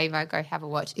yourself a favour, go have a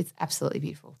watch. It's absolutely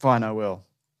beautiful. Fine, I will.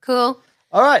 Cool.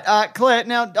 All right, Claire,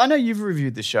 now I know you've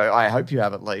reviewed the show. I hope you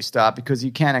have at least, because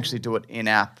you can actually do it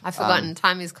in-app. I've forgotten.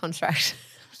 Time is contract.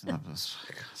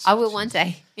 I will one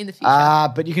day in the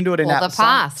future. But you can do it in-app. Or the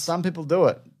past. Some people do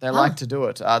it. They like to do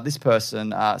it. This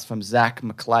person is from Zach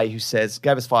McClay, who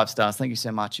gave us 5 stars. Thank you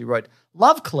so much. He wrote,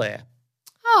 "Love Claire."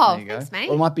 Oh, thanks, mate.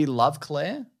 Or it might be "Love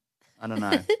Claire." I don't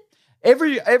know.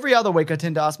 Every other week I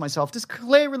tend to ask myself, does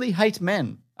Claire really hate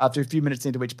men? After a few minutes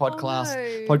into each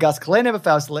podcast, Claire never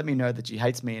fails to let me know that she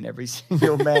hates me and every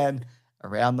single man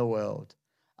around the world.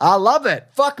 I love it.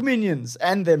 Fuck minions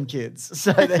and them kids.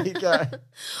 So there you go.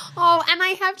 Oh, and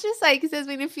I have to say, because there's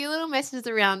been a few little messages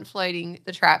around floating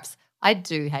the traps, I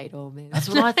do hate all men. That's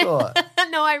what I thought.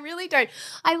 No, I really don't.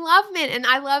 I love men and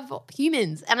I love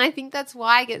humans, and I think that's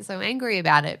why I get so angry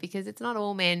about it, because it's not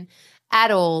all men at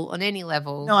all on any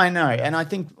level. No, I know. And I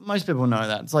think most people know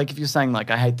that. It's like if you're saying like,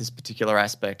 I hate this particular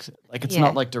aspect, like it's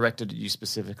not like directed at you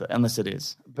specifically, unless it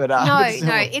is. But no,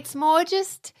 it's more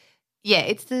just,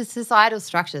 it's the societal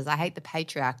structures. I hate the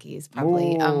patriarchy is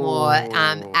probably a more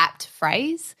apt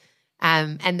phrase,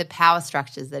 and the power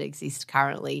structures that exist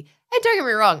currently. And don't get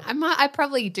me wrong, I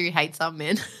probably do hate some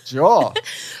men. Sure.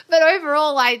 But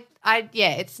overall,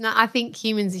 it's not, I think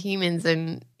humans are humans,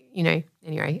 and,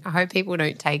 anyway, I hope people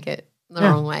don't take it the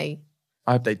wrong way.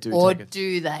 I hope they do. Or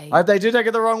do they? I hope they do take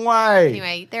it the wrong way.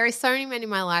 Anyway, there are so many men in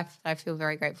my life that I feel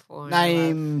very grateful for.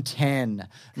 Name 10.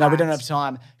 No, we don't have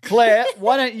time. Claire,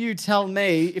 why don't you tell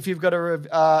me if you've got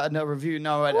a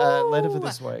letter for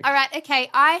this week? All right, okay.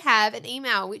 I have an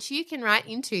email which you can write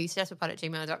into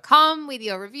stressfulpod@gmail.com with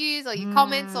your reviews or your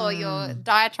comments or your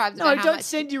diatribes. No, don't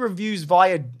send your reviews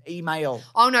via email.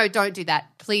 Oh, no, don't do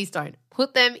that. Please don't.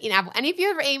 Put them in Apple. And if you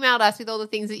ever emailed us with all the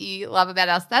things that you love about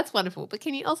us, that's wonderful. But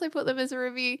can you also put them as a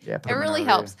review? Yeah, it really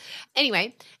helps.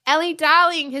 Anyway, Ellie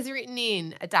Darling has written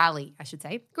in, Darlie, I should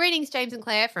say. Greetings, James and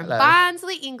Claire from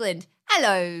Barnsley, England.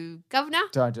 Hello, Governor.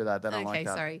 Don't do that. They don't like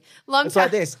that. Okay, sorry. It's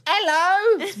like this.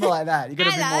 Hello. It's more like that. You've got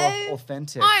to be more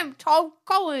authentic. I'm Tom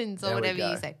Collins or whatever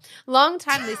you say. Long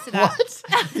time listener. What?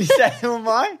 You say, who am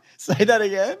I? Say that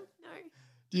again.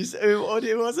 What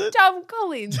was it? Tom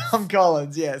Collins. Tom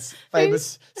Collins, yes.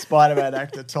 Famous Spider-Man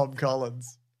actor Tom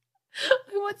Collins.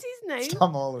 What's his name?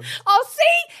 Tom Holland. Oh,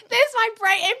 see? There's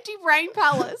my empty brain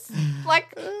palace.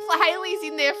 Like, Hayley's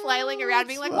in there flailing around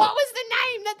being like, what was the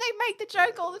name that they make the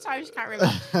joke all the time? She can't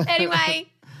remember. Anyway,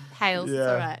 Hales, it's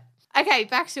all right. Okay,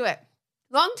 back to it.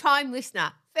 Long-time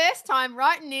listener, First time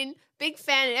writing in. Big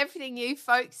fan of everything you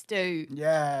folks do.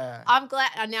 Yeah. I'm glad.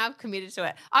 Now I've committed to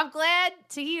it. I'm glad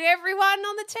to hear everyone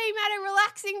on the team had a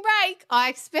relaxing break. I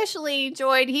especially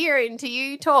enjoyed hearing to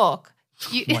you talk.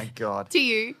 Oh my God. To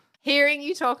you, hearing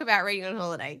you talk about reading on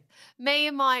holiday. Me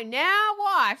and my now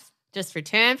wife just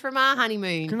returned from our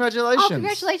honeymoon. Congratulations. Oh,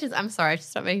 congratulations. I'm sorry. I should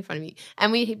stop making fun of you.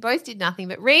 And we both did nothing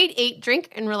but read, eat,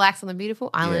 drink, and relax on the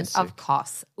beautiful island of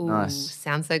Kos. Ooh, Nice.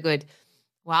 sounds so good.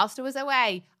 Whilst I was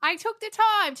away, I took the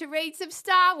time to read some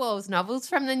Star Wars novels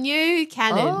from the new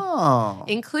canon,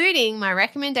 including my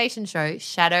recommendation show,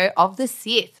 Shadow of the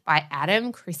Sith by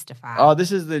Adam Christopher. Oh,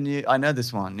 this is the new. I know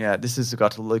this one. Yeah, this has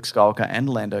got Luke Skywalker and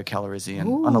Lando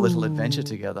Calrissian on a little adventure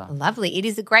together. Lovely. It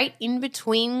is a great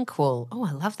in-between cool. Oh,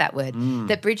 I love that word.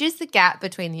 That bridges the gap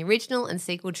between the original and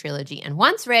sequel trilogy. And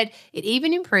once read, it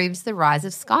even improves the rise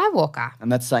of Skywalker.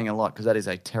 And that's saying a lot because that is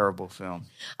a terrible film.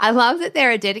 I love that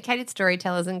there are dedicated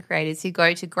storytellers and creators who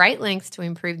go to great lengths to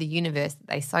improve the universe that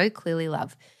they so clearly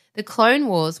love. The Clone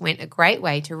Wars went a great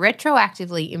way to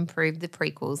retroactively improve the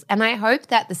prequels, and I hope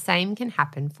that the same can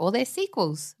happen for their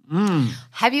sequels.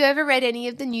 Have you ever read any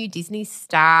of the new Disney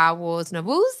Star Wars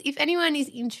novels? If anyone is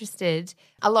interested,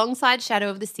 alongside Shadow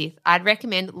of the Sith, I'd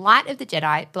recommend Light of the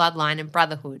Jedi, Bloodline, and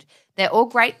Brotherhood. They're all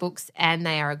great books, and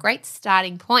they are a great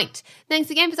starting point. Thanks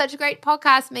again for such a great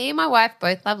podcast. Me and my wife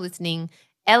both love listening.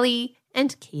 Ellie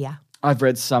and Kia. I've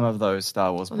read some of those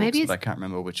Star Wars books, maybe but I can't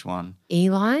remember which one.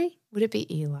 Eli? Would it be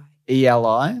Eli?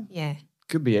 ELI? Yeah.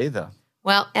 Could be either.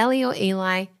 Well, Ellie or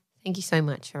Eli, thank you so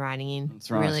much for writing in.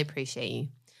 That's right. Really appreciate you.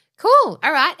 Cool.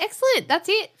 All right. Excellent. That's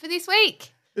it for this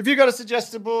week. If you got a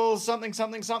suggestible something,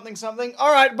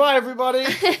 all right, bye, everybody.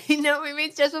 You know what we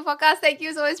mean? Stressful Podcast. Thank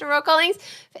you as always to Rob Collins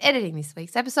for editing this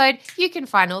week's episode. You can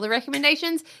find all the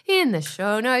recommendations in the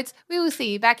show notes. We will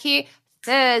see you back here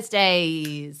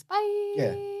Thursdays. Bye.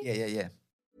 Yeah.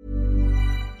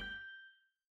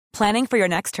 Planning for your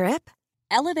next trip?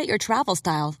 Elevate your travel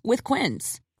style with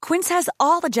Quince. Quince has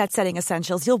all the jet-setting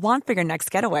essentials you'll want for your next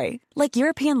getaway, like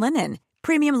European linen,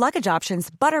 premium luggage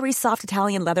options, buttery soft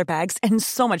Italian leather bags, and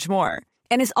so much more.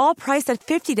 And is all priced at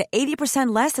 50 to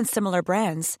 80% less than similar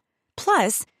brands.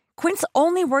 Plus, Quince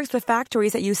only works with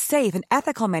factories that use safe and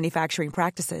ethical manufacturing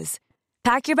practices.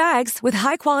 Pack your bags with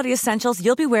high-quality essentials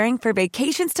you'll be wearing for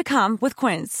vacations to come with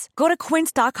Quince. Go to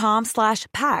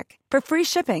quince.com/pack for free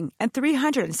shipping and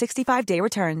 365-day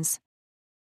returns.